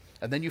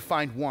 And then you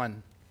find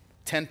one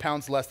 10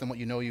 pounds less than what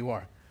you know you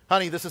are.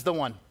 Honey, this is the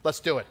one. Let's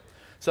do it.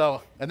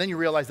 So, and then you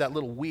realize that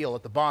little wheel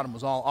at the bottom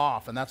was all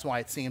off, and that's why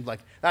it seemed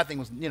like that thing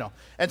was,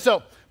 And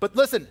so, but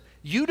listen,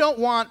 you don't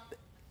want,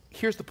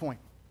 here's the point.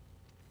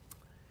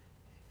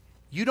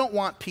 You don't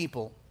want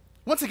people,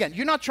 once again,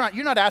 you're not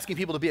asking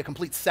people to be a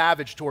complete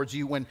savage towards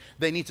you when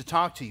they need to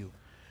talk to you,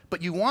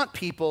 but you want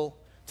people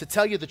to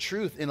tell you the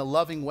truth in a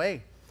loving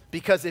way,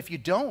 because if you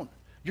don't,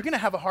 you're going to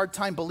have a hard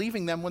time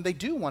believing them when they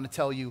do want to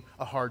tell you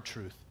a hard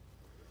truth.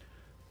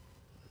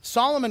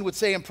 Solomon would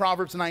say in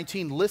Proverbs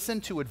 19,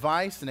 listen to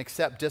advice and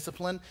accept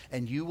discipline,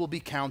 and you will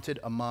be counted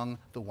among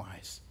the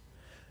wise.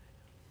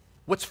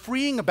 What's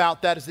freeing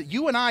about that is that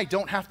you and I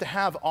don't have to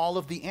have all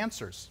of the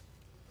answers.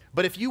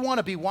 But if you want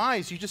to be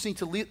wise, you just need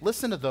to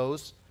listen to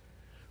those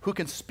who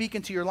can speak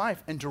into your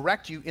life and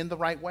direct you in the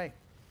right way.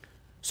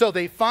 So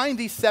they find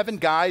these 7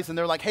 guys, and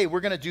they're like, hey,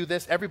 we're going to do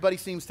this. Everybody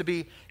seems to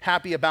be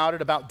happy about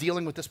it, about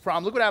dealing with this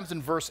problem. Look what happens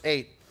in verse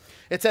 8.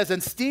 It says,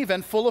 and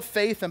Stephen, full of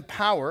faith and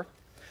power,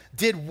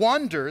 did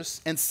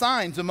wonders and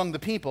signs among the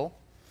people.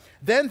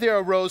 Then there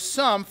arose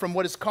some from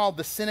what is called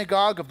the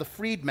synagogue of the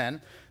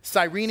freedmen,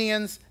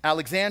 Cyrenians,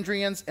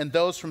 Alexandrians, and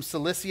those from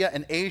Cilicia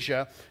and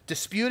Asia,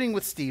 disputing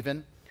with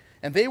Stephen,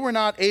 and they were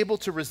not able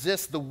to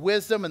resist the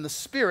wisdom and the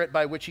spirit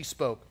by which he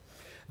spoke.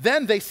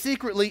 Then they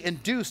secretly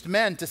induced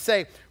men to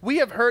say, we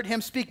have heard him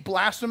speak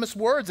blasphemous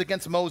words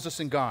against Moses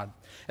and God.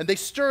 And they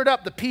stirred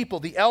up the people,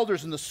 the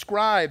elders and the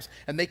scribes,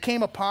 and they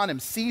came upon him,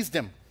 seized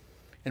him,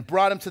 and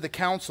brought him to the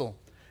council.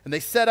 And they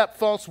set up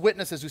false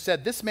witnesses who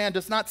said, this man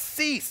does not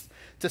cease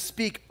to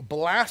speak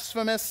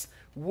blasphemous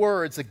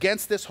words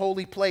against this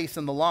holy place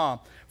and the law.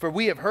 For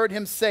we have heard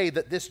him say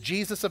that this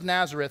Jesus of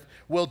Nazareth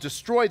will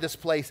destroy this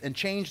place and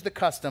change the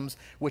customs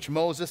which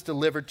Moses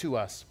delivered to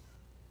us.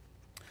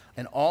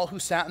 And all who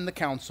sat in the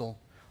council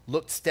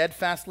looked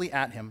steadfastly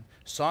at him,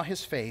 saw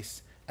his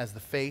face as the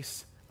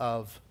face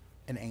of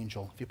an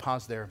angel. If you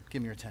pause there,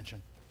 give me your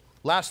attention.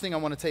 Last thing I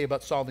want to tell you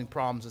about solving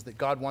problems is that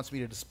God wants me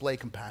to display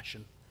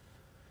compassion.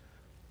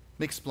 Let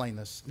me explain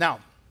this. Now,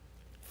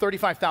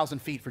 35,000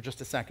 feet for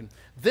just a second.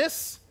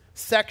 This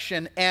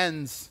section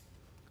ends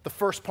the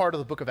first part of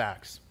the book of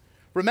Acts.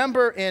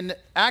 Remember in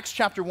Acts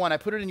chapter 1, I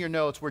put it in your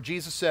notes, where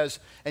Jesus says,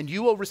 and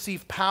you will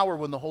receive power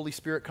when the Holy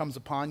Spirit comes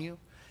upon you,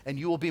 and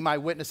you will be my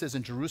witnesses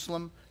in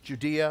Jerusalem,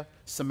 Judea,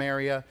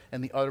 Samaria,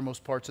 and the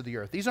uttermost parts of the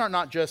earth. These are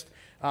not just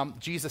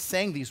Jesus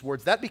saying these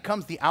words. That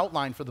becomes the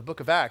outline for the book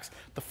of Acts.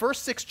 The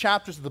first 6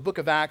 chapters of the book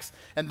of Acts,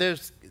 and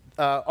there's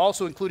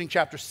also including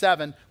chapter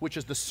 7, which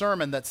is the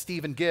sermon that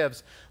Stephen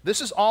gives. This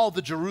is all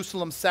the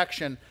Jerusalem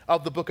section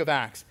of the book of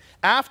Acts.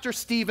 After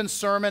Stephen's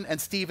sermon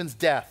and Stephen's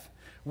death,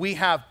 we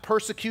have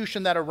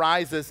persecution that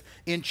arises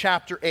in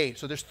chapter 8.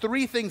 So there's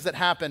 3 things that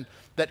happen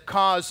that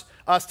cause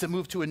us to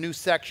move to a new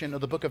section of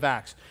the book of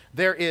Acts.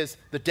 There is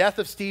the death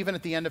of Stephen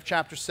at the end of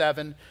chapter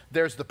 7.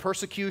 There's the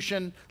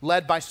persecution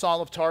led by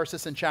Saul of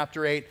Tarsus in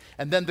chapter 8.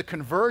 And then the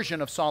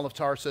conversion of Saul of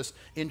Tarsus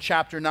in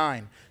chapter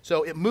 9.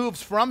 So it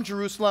moves from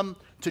Jerusalem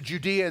to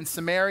Judea and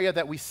Samaria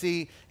that we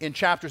see in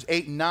chapters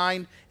 8 and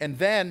 9. And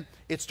then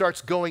it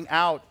starts going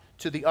out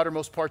to the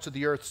uttermost parts of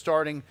the earth,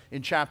 starting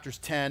in chapters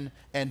 10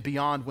 and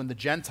beyond, when the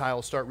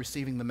Gentiles start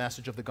receiving the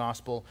message of the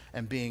gospel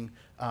and being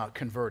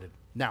converted.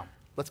 Now,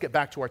 let's get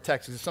back to our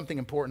text. There's something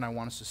important I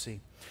want us to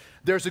see.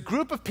 There's a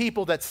group of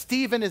people that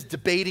Stephen is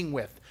debating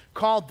with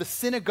called the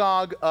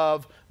synagogue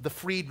of the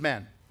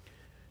freedmen.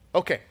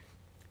 Okay.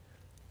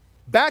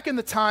 Back in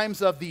the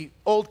times of the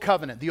Old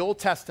Covenant, the Old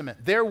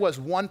Testament, there was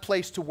one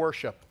place to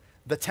worship,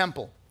 the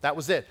temple. That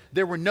was it.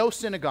 There were no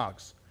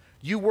synagogues.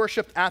 You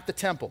worshiped at the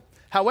temple.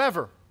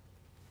 However,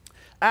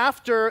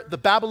 after the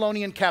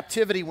Babylonian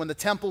captivity, when the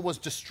temple was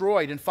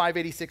destroyed in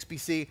 586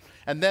 BC,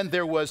 and then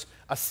there was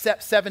a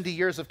 70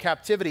 years of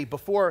captivity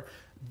before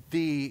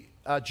the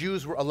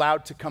Jews were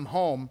allowed to come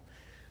home,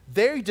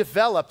 they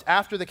developed,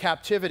 after the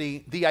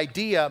captivity, the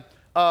idea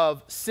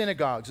of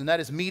synagogues, and that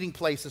is meeting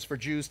places for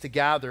Jews to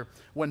gather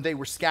when they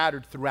were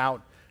scattered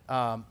throughout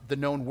the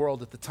known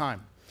world at the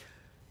time.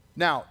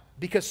 Now,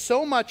 because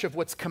so much of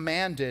what's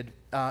commanded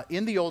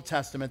in the Old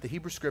Testament, the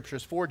Hebrew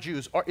Scriptures, for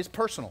Jews is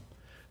personal.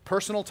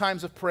 Personal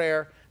times of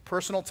prayer,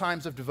 personal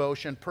times of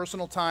devotion,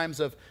 personal times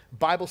of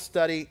Bible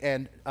study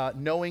and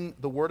knowing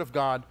the Word of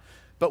God.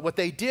 But what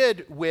they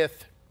did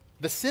with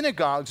the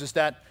synagogues is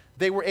that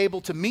they were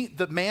able to meet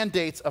the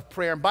mandates of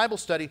prayer and Bible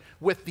study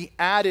with the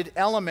added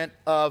element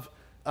of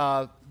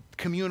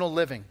communal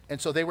living. And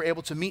so they were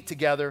able to meet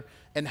together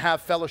and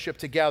have fellowship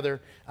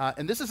together.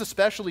 And this is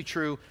especially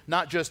true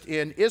not just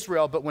in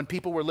Israel, but when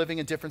people were living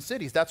in different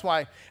cities. That's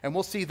why, and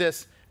we'll see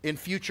this in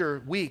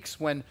future weeks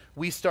when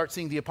we start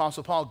seeing the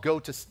Apostle Paul go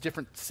to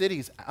different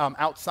cities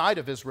outside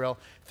of Israel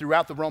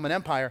throughout the Roman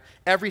Empire.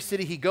 Every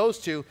city he goes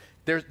to,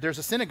 there's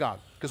a synagogue,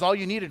 because all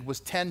you needed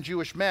was 10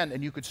 Jewish men,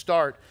 and you could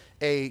start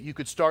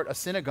a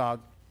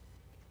synagogue.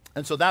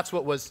 And so that's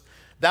what was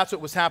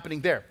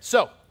happening there.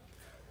 So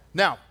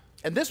now,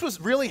 and this was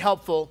really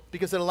helpful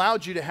because it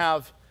allowed you to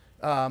have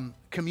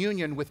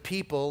communion with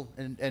people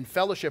and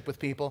fellowship with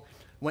people,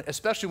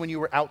 especially when you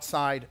were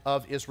outside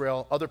of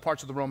Israel, other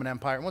parts of the Roman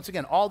Empire. And once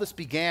again, all this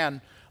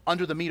began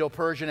under the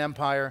Medo-Persian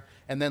Empire,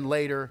 and then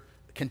later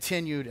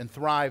continued and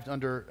thrived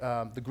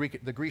under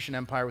the Grecian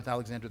Empire with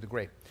Alexander the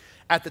Great.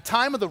 At the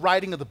time of the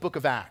writing of the book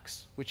of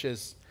Acts, which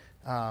is,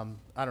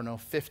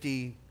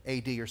 50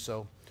 AD or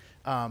so,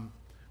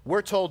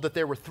 we're told that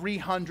there were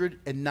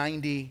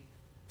 390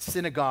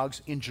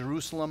 synagogues in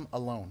Jerusalem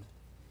alone.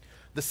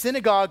 The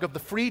synagogue of the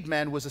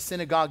freedmen was a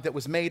synagogue that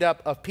was made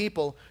up of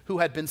people who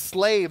had been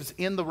slaves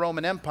in the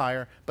Roman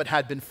Empire but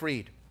had been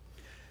freed.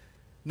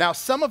 Now,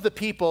 some of the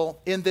people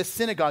in this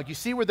synagogue, you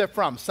see where they're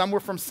from. Some were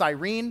from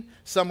Cyrene,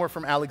 some were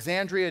from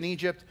Alexandria in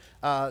Egypt,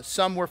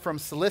 some were from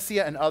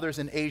Cilicia, and others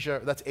in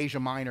Asia. That's Asia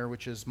Minor,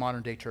 which is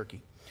modern-day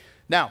Turkey.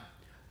 Now,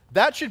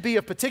 that should be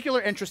of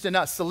particular interest in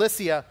us,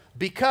 Cilicia,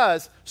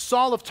 because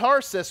Saul of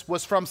Tarsus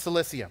was from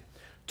Cilicia.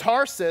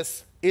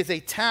 Tarsus is a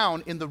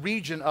town in the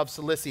region of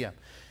Cilicia.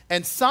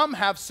 And some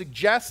have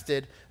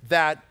suggested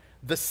that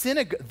this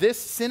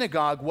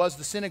synagogue was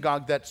the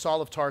synagogue that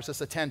Saul of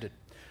Tarsus attended.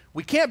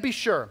 We can't be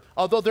sure,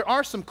 although there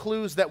are some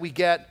clues that we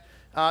get,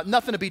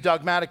 nothing to be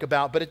dogmatic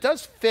about, but it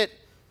does fit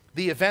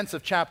the events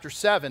of chapter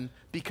 7,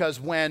 because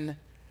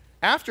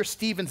after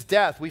Stephen's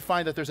death, we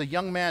find that there's a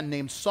young man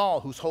named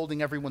Saul who's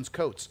holding everyone's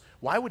coats.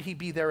 Why would he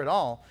be there at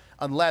all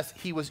unless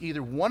he was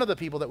either one of the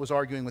people that was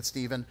arguing with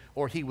Stephen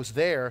or he was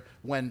there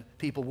when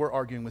people were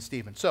arguing with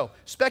Stephen? So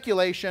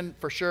speculation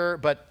for sure,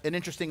 but an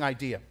interesting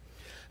idea.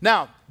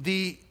 Now,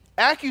 the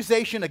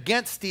accusation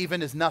against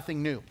Stephen is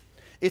nothing new.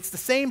 It's the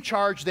same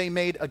charge they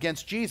made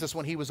against Jesus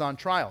when he was on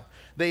trial.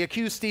 They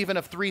accused Stephen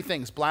of three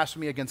things: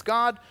 blasphemy against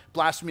God,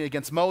 blasphemy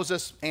against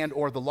Moses and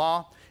or the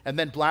law, and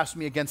then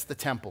blasphemy against the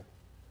temple.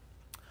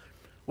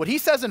 What he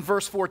says in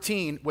verse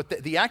 14, with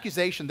the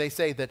accusation, they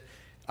say that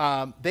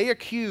they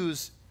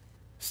accuse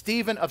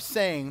Stephen of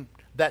saying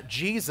that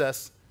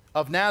Jesus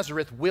of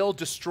Nazareth will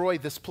destroy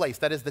this place,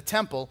 that is the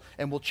temple,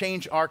 and will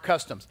change our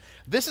customs.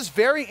 This is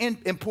very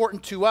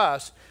important to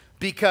us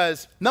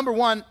because, number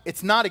one,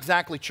 it's not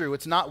exactly true.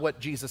 It's not what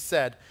Jesus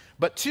said.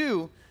 But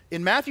two,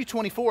 in Matthew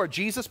 24,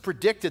 Jesus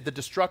predicted the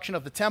destruction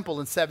of the temple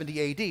in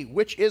 70 AD,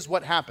 which is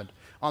what happened.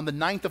 On the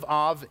 9th of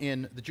Av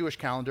in the Jewish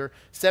calendar,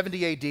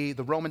 70 AD,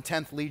 the Roman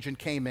 10th Legion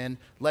came in,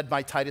 led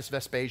by Titus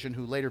Vespasian,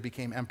 who later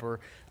became emperor,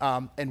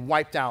 and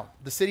wiped out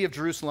the city of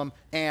Jerusalem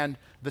and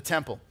the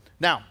temple.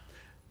 Now,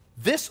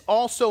 this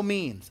also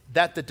means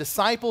that the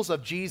disciples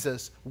of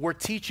Jesus were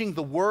teaching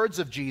the words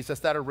of Jesus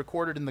that are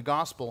recorded in the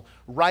gospel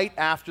right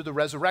after the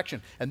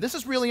resurrection. And this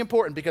is really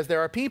important because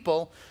there are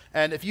people,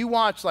 and if you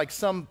watch like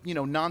some,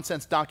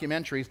 nonsense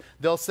documentaries,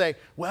 they'll say,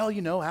 well,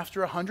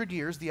 after 100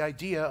 years, the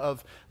idea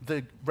of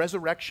the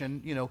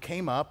resurrection,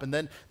 came up, and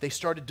then they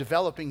started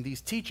developing these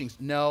teachings.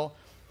 No,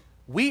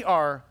 we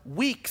are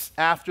weeks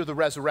after the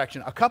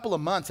resurrection, a couple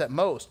of months at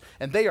most,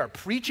 and they are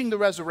preaching the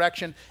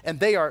resurrection, and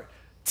they are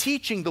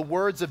teaching the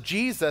words of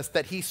Jesus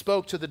that he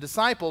spoke to the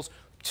disciples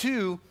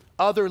to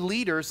other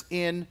leaders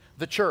in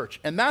the church.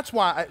 And that's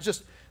why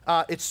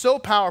it's so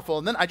powerful.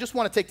 And then I just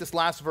want to take this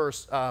last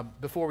verse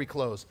before we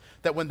close,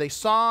 that when they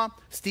saw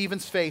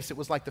Stephen's face, it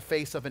was like the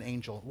face of an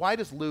angel. Why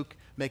does Luke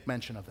make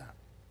mention of that?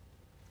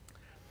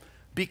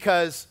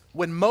 Because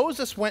when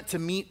Moses went to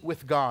meet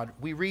with God,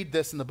 we read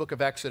this in the book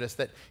of Exodus,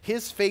 that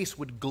his face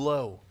would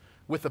glow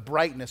with a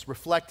brightness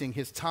reflecting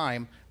his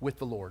time with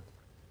the Lord.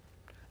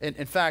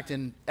 In fact,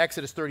 in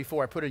Exodus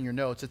 34, I put it in your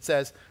notes, it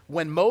says,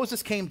 when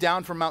Moses came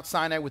down from Mount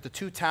Sinai with the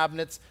two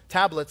tablets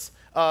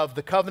of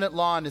the covenant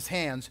law in his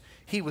hands,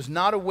 he was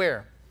not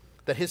aware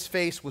that his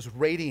face was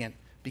radiant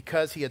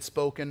because he had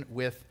spoken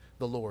with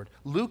the Lord.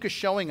 Luke is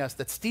showing us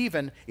that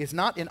Stephen is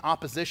not in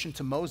opposition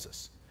to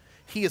Moses.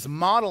 He is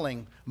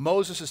modeling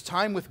Moses'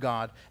 time with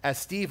God as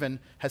Stephen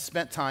has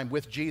spent time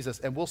with Jesus.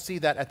 And we'll see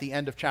that at the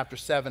end of chapter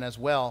 7 as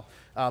well,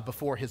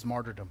 before his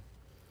martyrdom.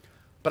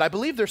 But I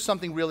believe there's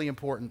something really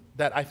important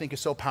that I think is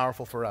so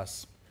powerful for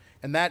us.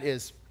 And that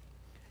is,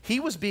 he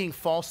was being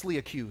falsely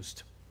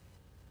accused.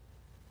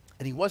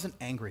 And he wasn't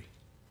angry.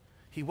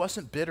 He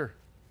wasn't bitter.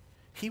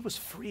 He was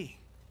free.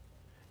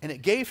 And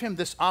it gave him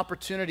this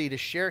opportunity to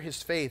share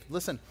his faith.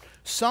 Listen,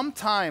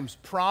 sometimes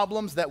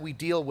problems that we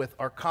deal with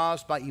are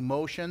caused by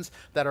emotions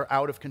that are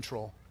out of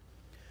control.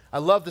 I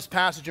love this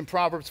passage in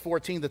Proverbs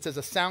 14 that says,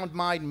 a sound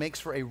mind makes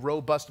for a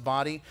robust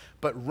body,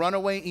 but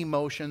runaway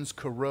emotions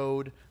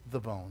corrode the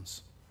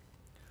bones.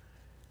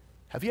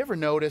 Have you ever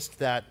noticed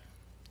that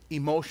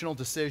emotional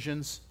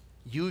decisions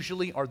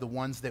usually are the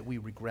ones that we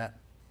regret?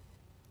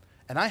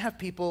 And I have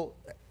people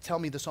tell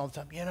me this all the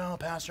time,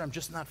 Pastor, I'm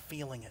just not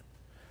feeling it.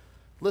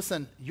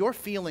 Listen, your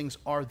feelings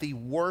are the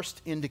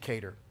worst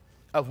indicator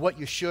of what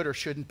you should or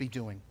shouldn't be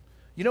doing.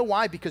 You know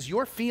why? Because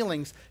your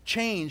feelings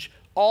change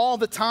all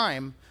the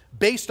time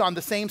based on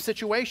the same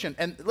situation.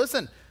 And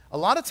listen, a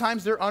lot of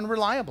times they're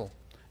unreliable.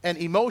 And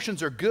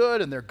emotions are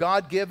good and they're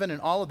God-given and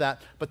all of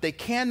that, but they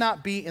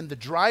cannot be in the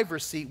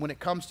driver's seat when it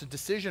comes to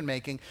decision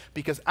making,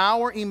 because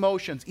our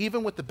emotions,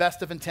 even with the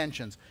best of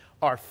intentions,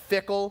 are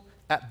fickle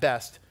at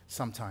best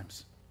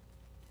sometimes.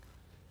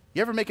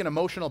 You ever make an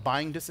emotional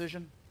buying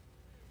decision?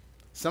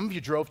 Some of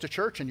you drove to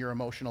church in your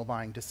emotional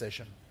buying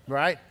decision,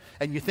 right?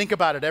 And you think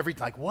about it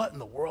like, what in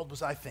the world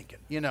was I thinking?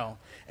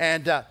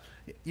 And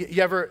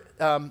you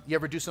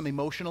ever do some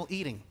emotional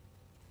eating?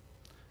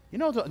 You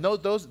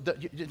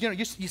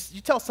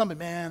tell somebody,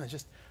 man, I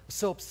just was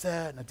so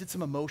upset and I did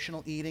some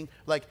emotional eating.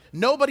 Like,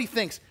 nobody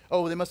thinks,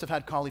 oh, they must have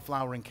had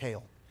cauliflower and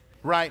kale,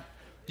 right?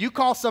 You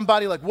call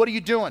somebody like, what are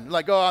you doing?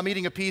 Like, oh, I'm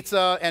eating a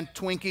pizza and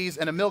Twinkies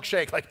and a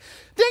milkshake. Like,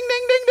 ding,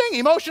 ding, ding, ding,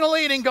 emotional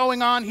eating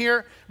going on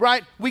here,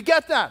 right? We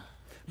get that.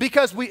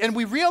 Because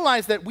we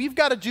realize that we've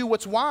got to do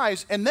what's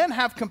wise and then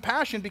have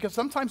compassion, because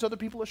sometimes other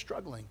people are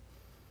struggling.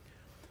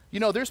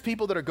 There's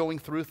people that are going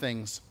through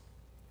things,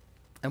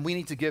 and we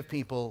need to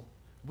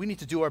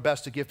do our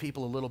best to give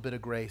people a little bit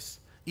of grace,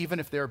 even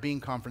if they're being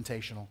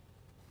confrontational.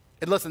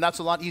 And listen, that's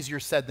a lot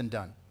easier said than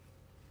done.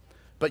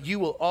 But you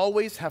will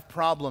always have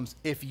problems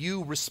if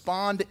you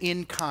respond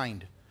in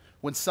kind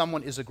when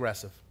someone is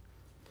aggressive.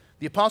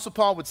 The Apostle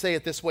Paul would say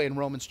it this way in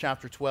Romans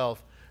chapter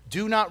 12,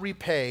 do not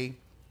repay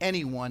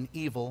anyone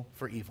evil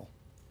for evil.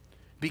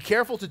 Be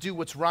careful to do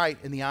what's right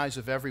in the eyes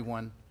of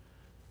everyone.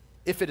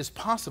 If it is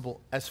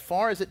possible, as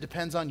far as it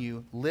depends on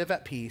you, live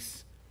at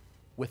peace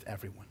with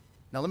everyone.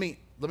 Now let me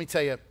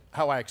tell you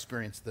how I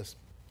experienced this.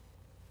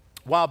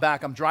 A while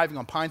back, I'm driving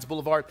on Pines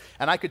Boulevard,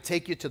 and I could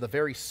take you to the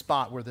very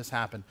spot where this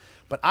happened.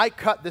 But I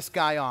cut this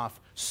guy off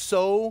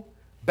so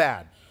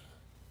bad.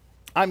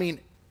 I mean,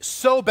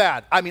 so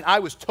bad. I mean, I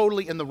was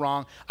totally in the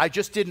wrong. I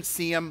just didn't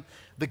see him.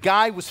 The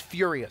guy was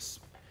furious.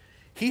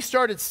 He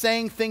started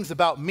saying things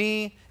about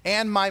me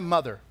and my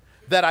mother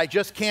that I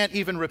just can't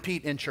even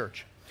repeat in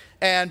church.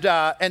 And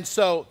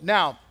so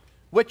now,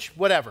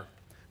 whatever.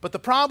 But the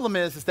problem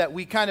is that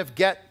we kind of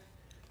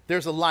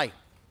there's a light.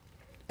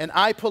 And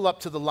I pull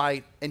up to the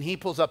light, and he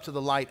pulls up to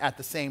the light at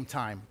the same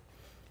time.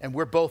 And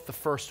we're both the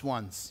first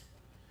ones.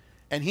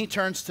 And he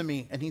turns to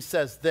me, and he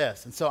says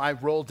this. And so I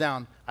roll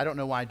down. I don't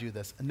know why I do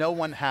this. No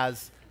one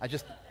has,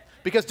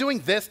 because doing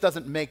this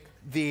doesn't make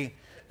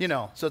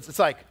so it's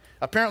like,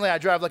 apparently I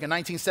drive like a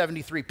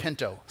 1973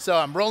 Pinto. So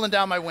I'm rolling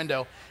down my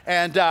window,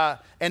 and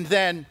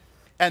then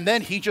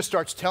he just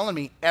starts telling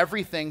me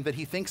everything that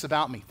he thinks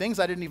about me, things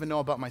I didn't even know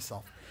about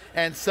myself.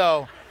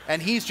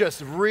 And he's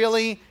just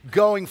really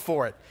going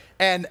for it.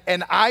 And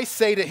I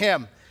say to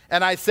him,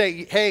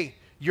 hey,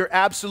 you're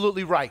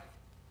absolutely right.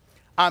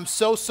 I'm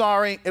so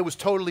sorry. It was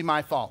totally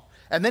my fault.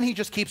 And then he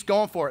just keeps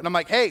going for it. And I'm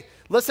like, hey,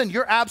 listen,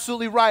 you're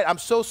absolutely right. I'm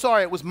so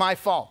sorry. It was my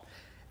fault.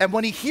 And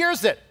when he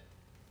hears it,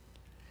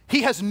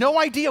 he has no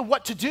idea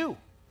what to do,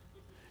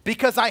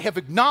 because I have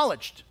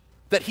acknowledged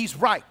that he's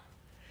right.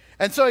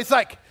 And so he's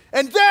like,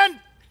 and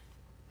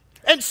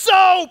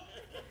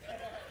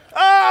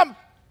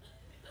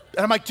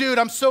I'm like, dude,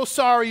 I'm so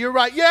sorry. You're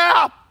right.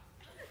 Yeah.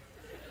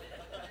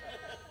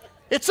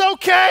 It's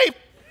okay.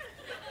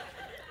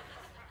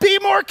 Be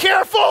more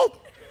careful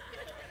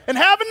and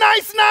have a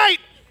nice night.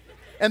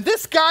 And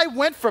this guy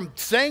went from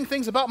saying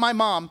things about my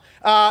mom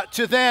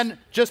to then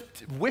just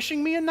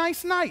wishing me a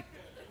nice night.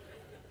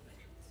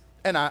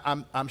 And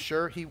I'm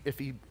sure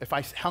if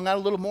I hung out a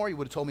little more, he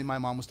would have told me my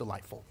mom was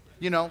delightful,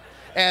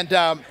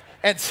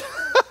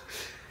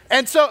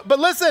 And so, but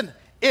listen,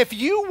 if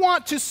you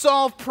want to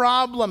solve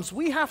problems,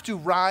 we have to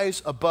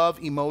rise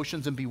above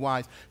emotions and be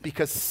wise,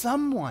 because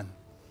someone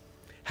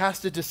has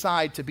to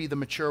decide to be the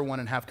mature one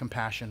and have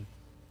compassion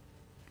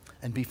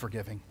and be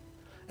forgiving.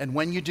 And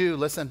when you do,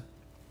 listen,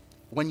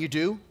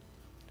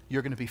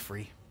 you're going to be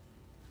free.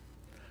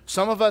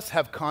 Some of us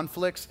have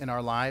conflicts in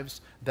our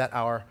lives that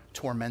are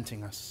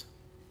tormenting us.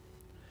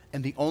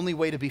 And the only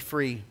way to be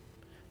free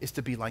is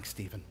to be like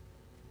Stephen.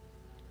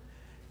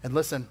 And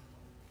listen,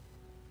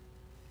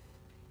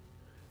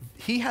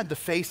 he had the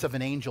face of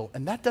an angel,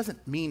 and that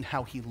doesn't mean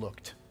how he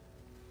looked.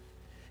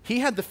 He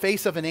had the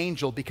face of an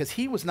angel because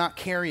he was not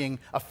carrying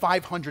a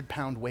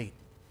 500-pound weight.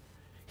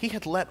 He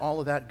had let all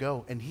of that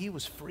go, and he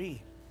was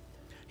free.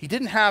 He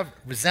didn't have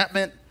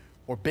resentment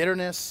or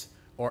bitterness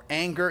or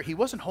anger. He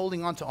wasn't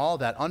holding on to all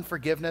that.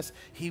 Unforgiveness.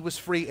 He was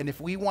free, and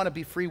if we want to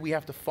be free, we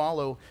have to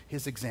follow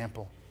his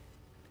example.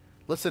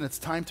 Listen, it's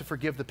time to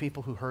forgive the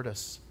people who hurt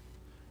us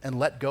and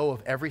let go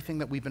of everything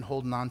that we've been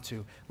holding on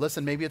to.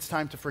 Listen, maybe it's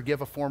time to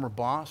forgive a former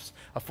boss,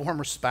 a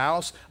former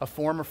spouse, a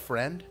former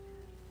friend.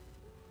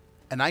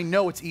 And I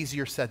know it's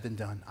easier said than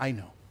done. I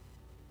know.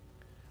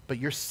 But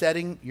you're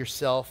setting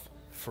yourself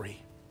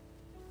free.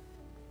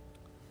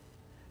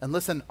 And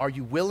listen, are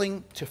you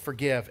willing to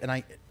forgive?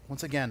 And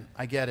once again,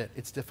 I get it.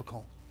 It's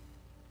difficult.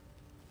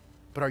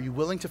 But are you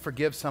willing to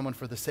forgive someone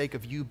for the sake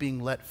of you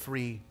being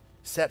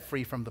set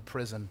free from the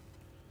prison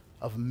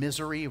of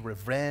misery,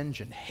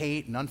 revenge, and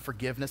hate, and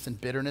unforgiveness, and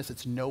bitterness?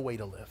 It's no way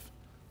to live.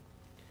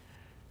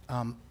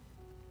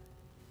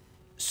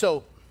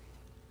 So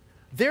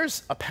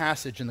there's a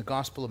passage in the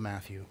Gospel of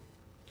Matthew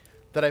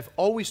that I've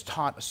always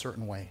taught a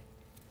certain way.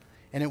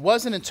 And it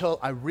wasn't until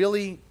I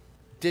really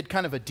did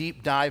kind of a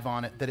deep dive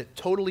on it that it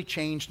totally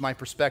changed my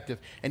perspective.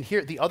 And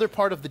here, the other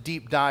part of the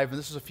deep dive, and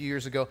this was a few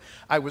years ago,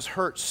 I was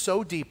hurt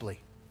so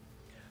deeply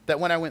that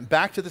when I went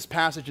back to this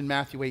passage in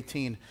Matthew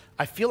 18,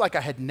 I feel like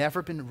I had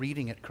never been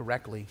reading it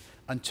correctly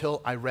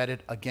until I read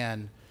it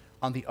again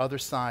on the other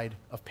side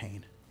of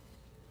pain.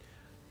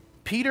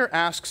 Peter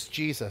asks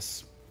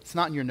Jesus, it's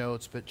not in your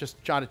notes, but just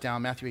jot it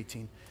down, Matthew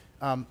 18.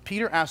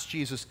 Peter asks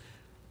Jesus,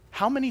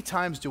 how many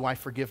times do I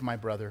forgive my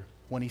brother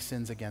when he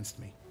sins against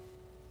me?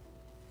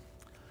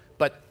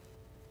 But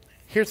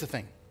here's the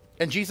thing.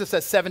 And Jesus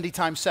says 70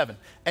 times 7.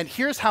 And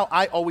here's how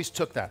I always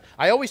took that.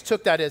 I always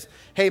took that as,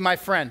 hey, my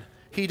friend,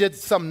 he did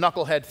some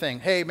knucklehead thing.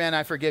 Hey, man,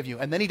 I forgive you.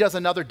 And then he does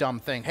another dumb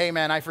thing. Hey,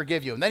 man, I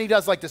forgive you. And then he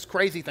does like this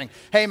crazy thing.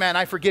 Hey, man,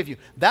 I forgive you.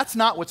 That's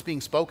not what's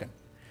being spoken.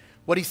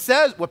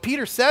 What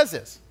Peter says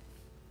is,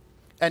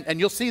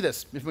 and you'll see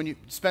this when you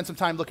spend some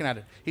time looking at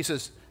it. He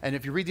says, and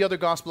if you read the other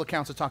gospel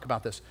accounts that talk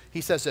about this, he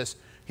says this.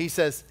 He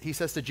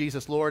says to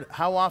Jesus, Lord,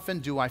 how often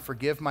do I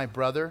forgive my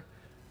brother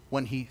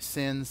when he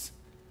sins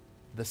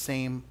the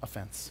same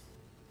offense?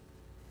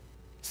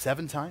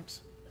 7 times?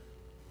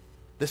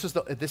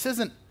 This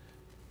isn't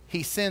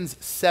he sins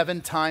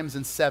 7 times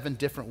in 7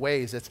 different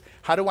ways. It's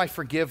how do I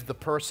forgive the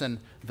person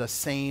the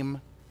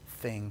same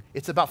thing?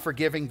 It's about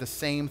forgiving the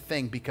same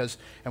thing because,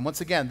 and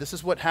once again, this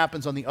is what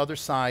happens on the other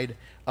side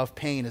of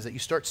pain, is that you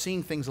start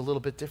seeing things a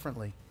little bit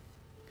differently.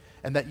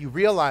 And that you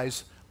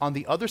realize on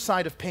the other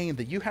side of pain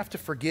that you have to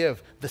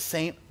forgive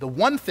the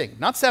one thing,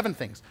 not 7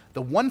 things,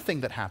 the one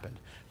thing that happened.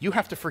 You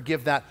have to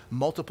forgive that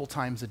multiple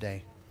times a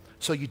day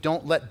so you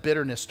don't let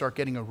bitterness start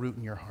getting a root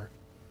in your heart.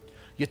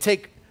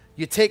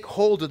 You take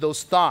hold of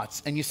those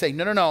thoughts and you say,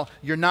 no,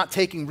 you're not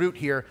taking root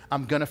here.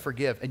 I'm going to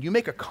forgive. And you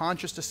make a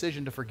conscious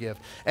decision to forgive.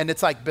 And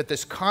it's like, but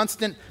this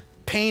constant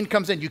pain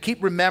comes in. You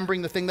keep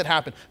remembering the thing that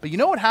happened. But you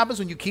know what happens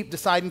when you keep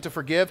deciding to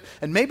forgive?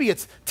 And maybe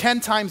it's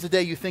 10 times a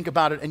day you think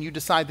about it and you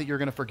decide that you're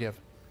going to forgive.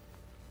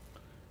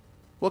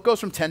 Well, it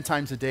goes from 10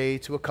 times a day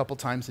to a couple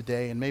times a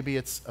day, and maybe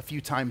it's a few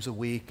times a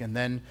week, and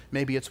then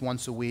maybe it's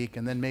once a week,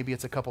 and then maybe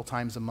it's a couple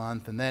times a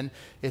month, and then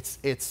it's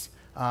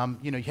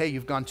hey,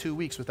 you've gone 2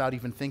 weeks without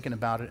even thinking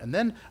about it, and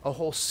then a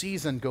whole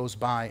season goes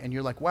by, and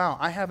you're like, wow,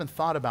 I haven't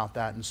thought about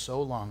that in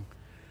so long,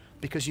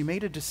 because you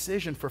made a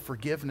decision for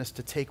forgiveness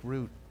to take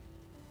root.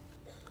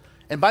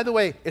 And by the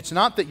way, it's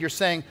not that you're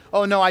saying,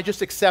 oh no, I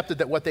just accepted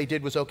that what they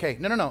did was okay.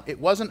 No, it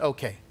wasn't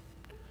okay.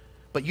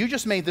 But you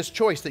just made this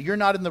choice that you're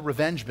not in the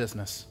revenge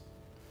business.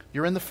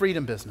 You're in the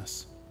freedom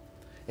business.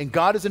 And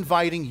God is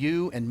inviting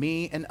you and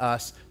me and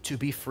us to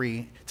be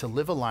free, to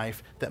live a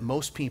life that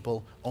most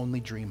people only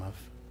dream of.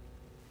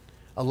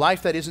 A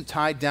life that isn't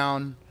tied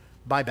down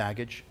by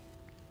baggage,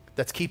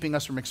 that's keeping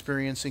us from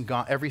experiencing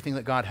God, everything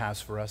that God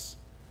has for us.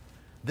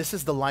 This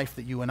is the life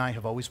that you and I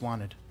have always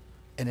wanted,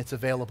 and it's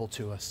available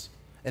to us.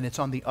 And it's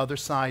on the other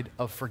side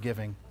of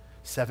forgiving,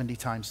 70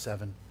 times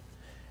 7.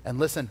 And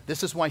listen,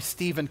 this is why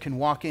Stephen can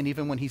walk in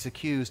even when he's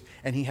accused,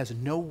 and he has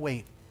no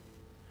weight.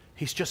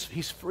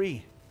 He's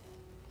free.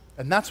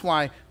 And that's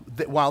why,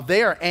 while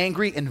they are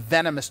angry and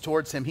venomous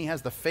towards him, he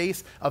has the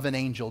face of an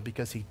angel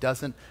because he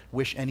doesn't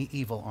wish any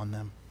evil on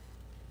them.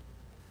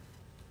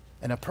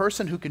 And a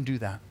person who can do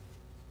that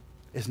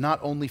is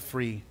not only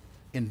free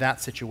in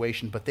that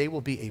situation, but they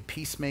will be a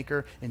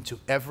peacemaker into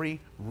every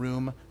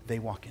room they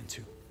walk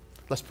into.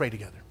 Let's pray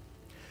together.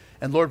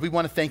 And Lord, we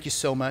want to thank you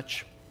so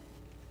much.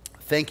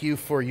 Thank you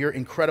for your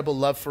incredible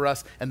love for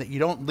us, and that you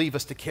don't leave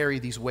us to carry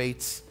these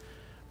weights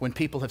when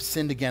people have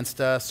sinned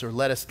against us or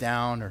let us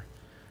down or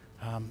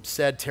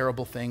said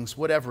terrible things,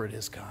 whatever it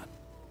is, God.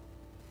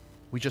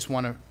 We just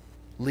want to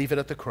leave it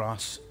at the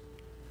cross.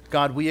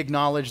 God, we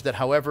acknowledge that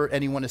however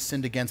anyone has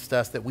sinned against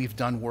us, that we've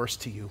done worse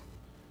to you,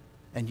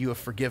 and you have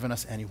forgiven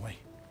us anyway.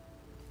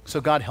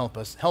 So God, help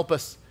us. Help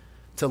us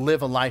to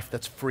live a life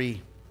that's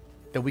free,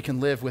 that we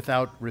can live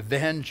without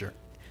revenge or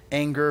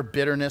anger,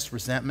 bitterness,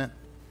 resentment,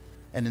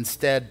 and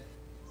instead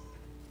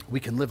we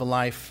can live a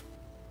life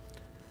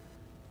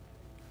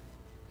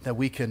that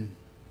we can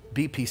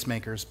be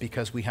peacemakers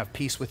because we have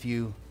peace with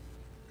you.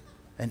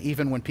 And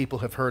even when people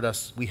have hurt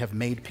us, we have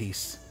made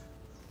peace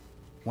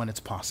when it's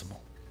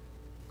possible.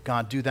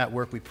 God, do that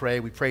work, we pray.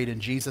 We prayed in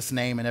Jesus'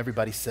 name, and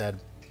everybody said,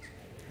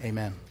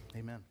 amen.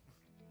 Amen.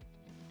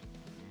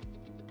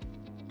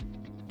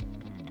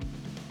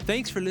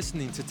 Thanks for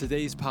listening to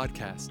today's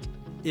podcast.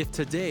 If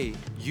today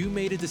you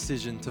made a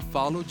decision to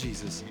follow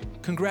Jesus,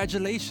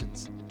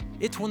 congratulations.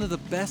 It's one of the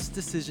best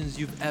decisions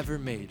you've ever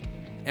made.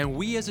 And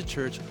we as a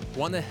church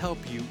want to help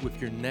you with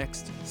your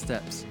next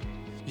steps.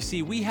 You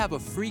see, we have a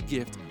free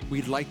gift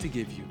we'd like to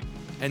give you.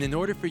 And in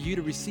order for you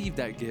to receive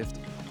that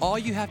gift, all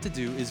you have to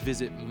do is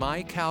visit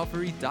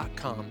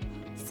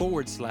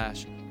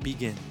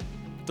mycalvary.com/begin.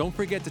 Don't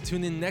forget to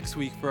tune in next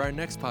week for our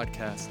next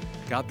podcast.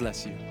 God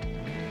bless you.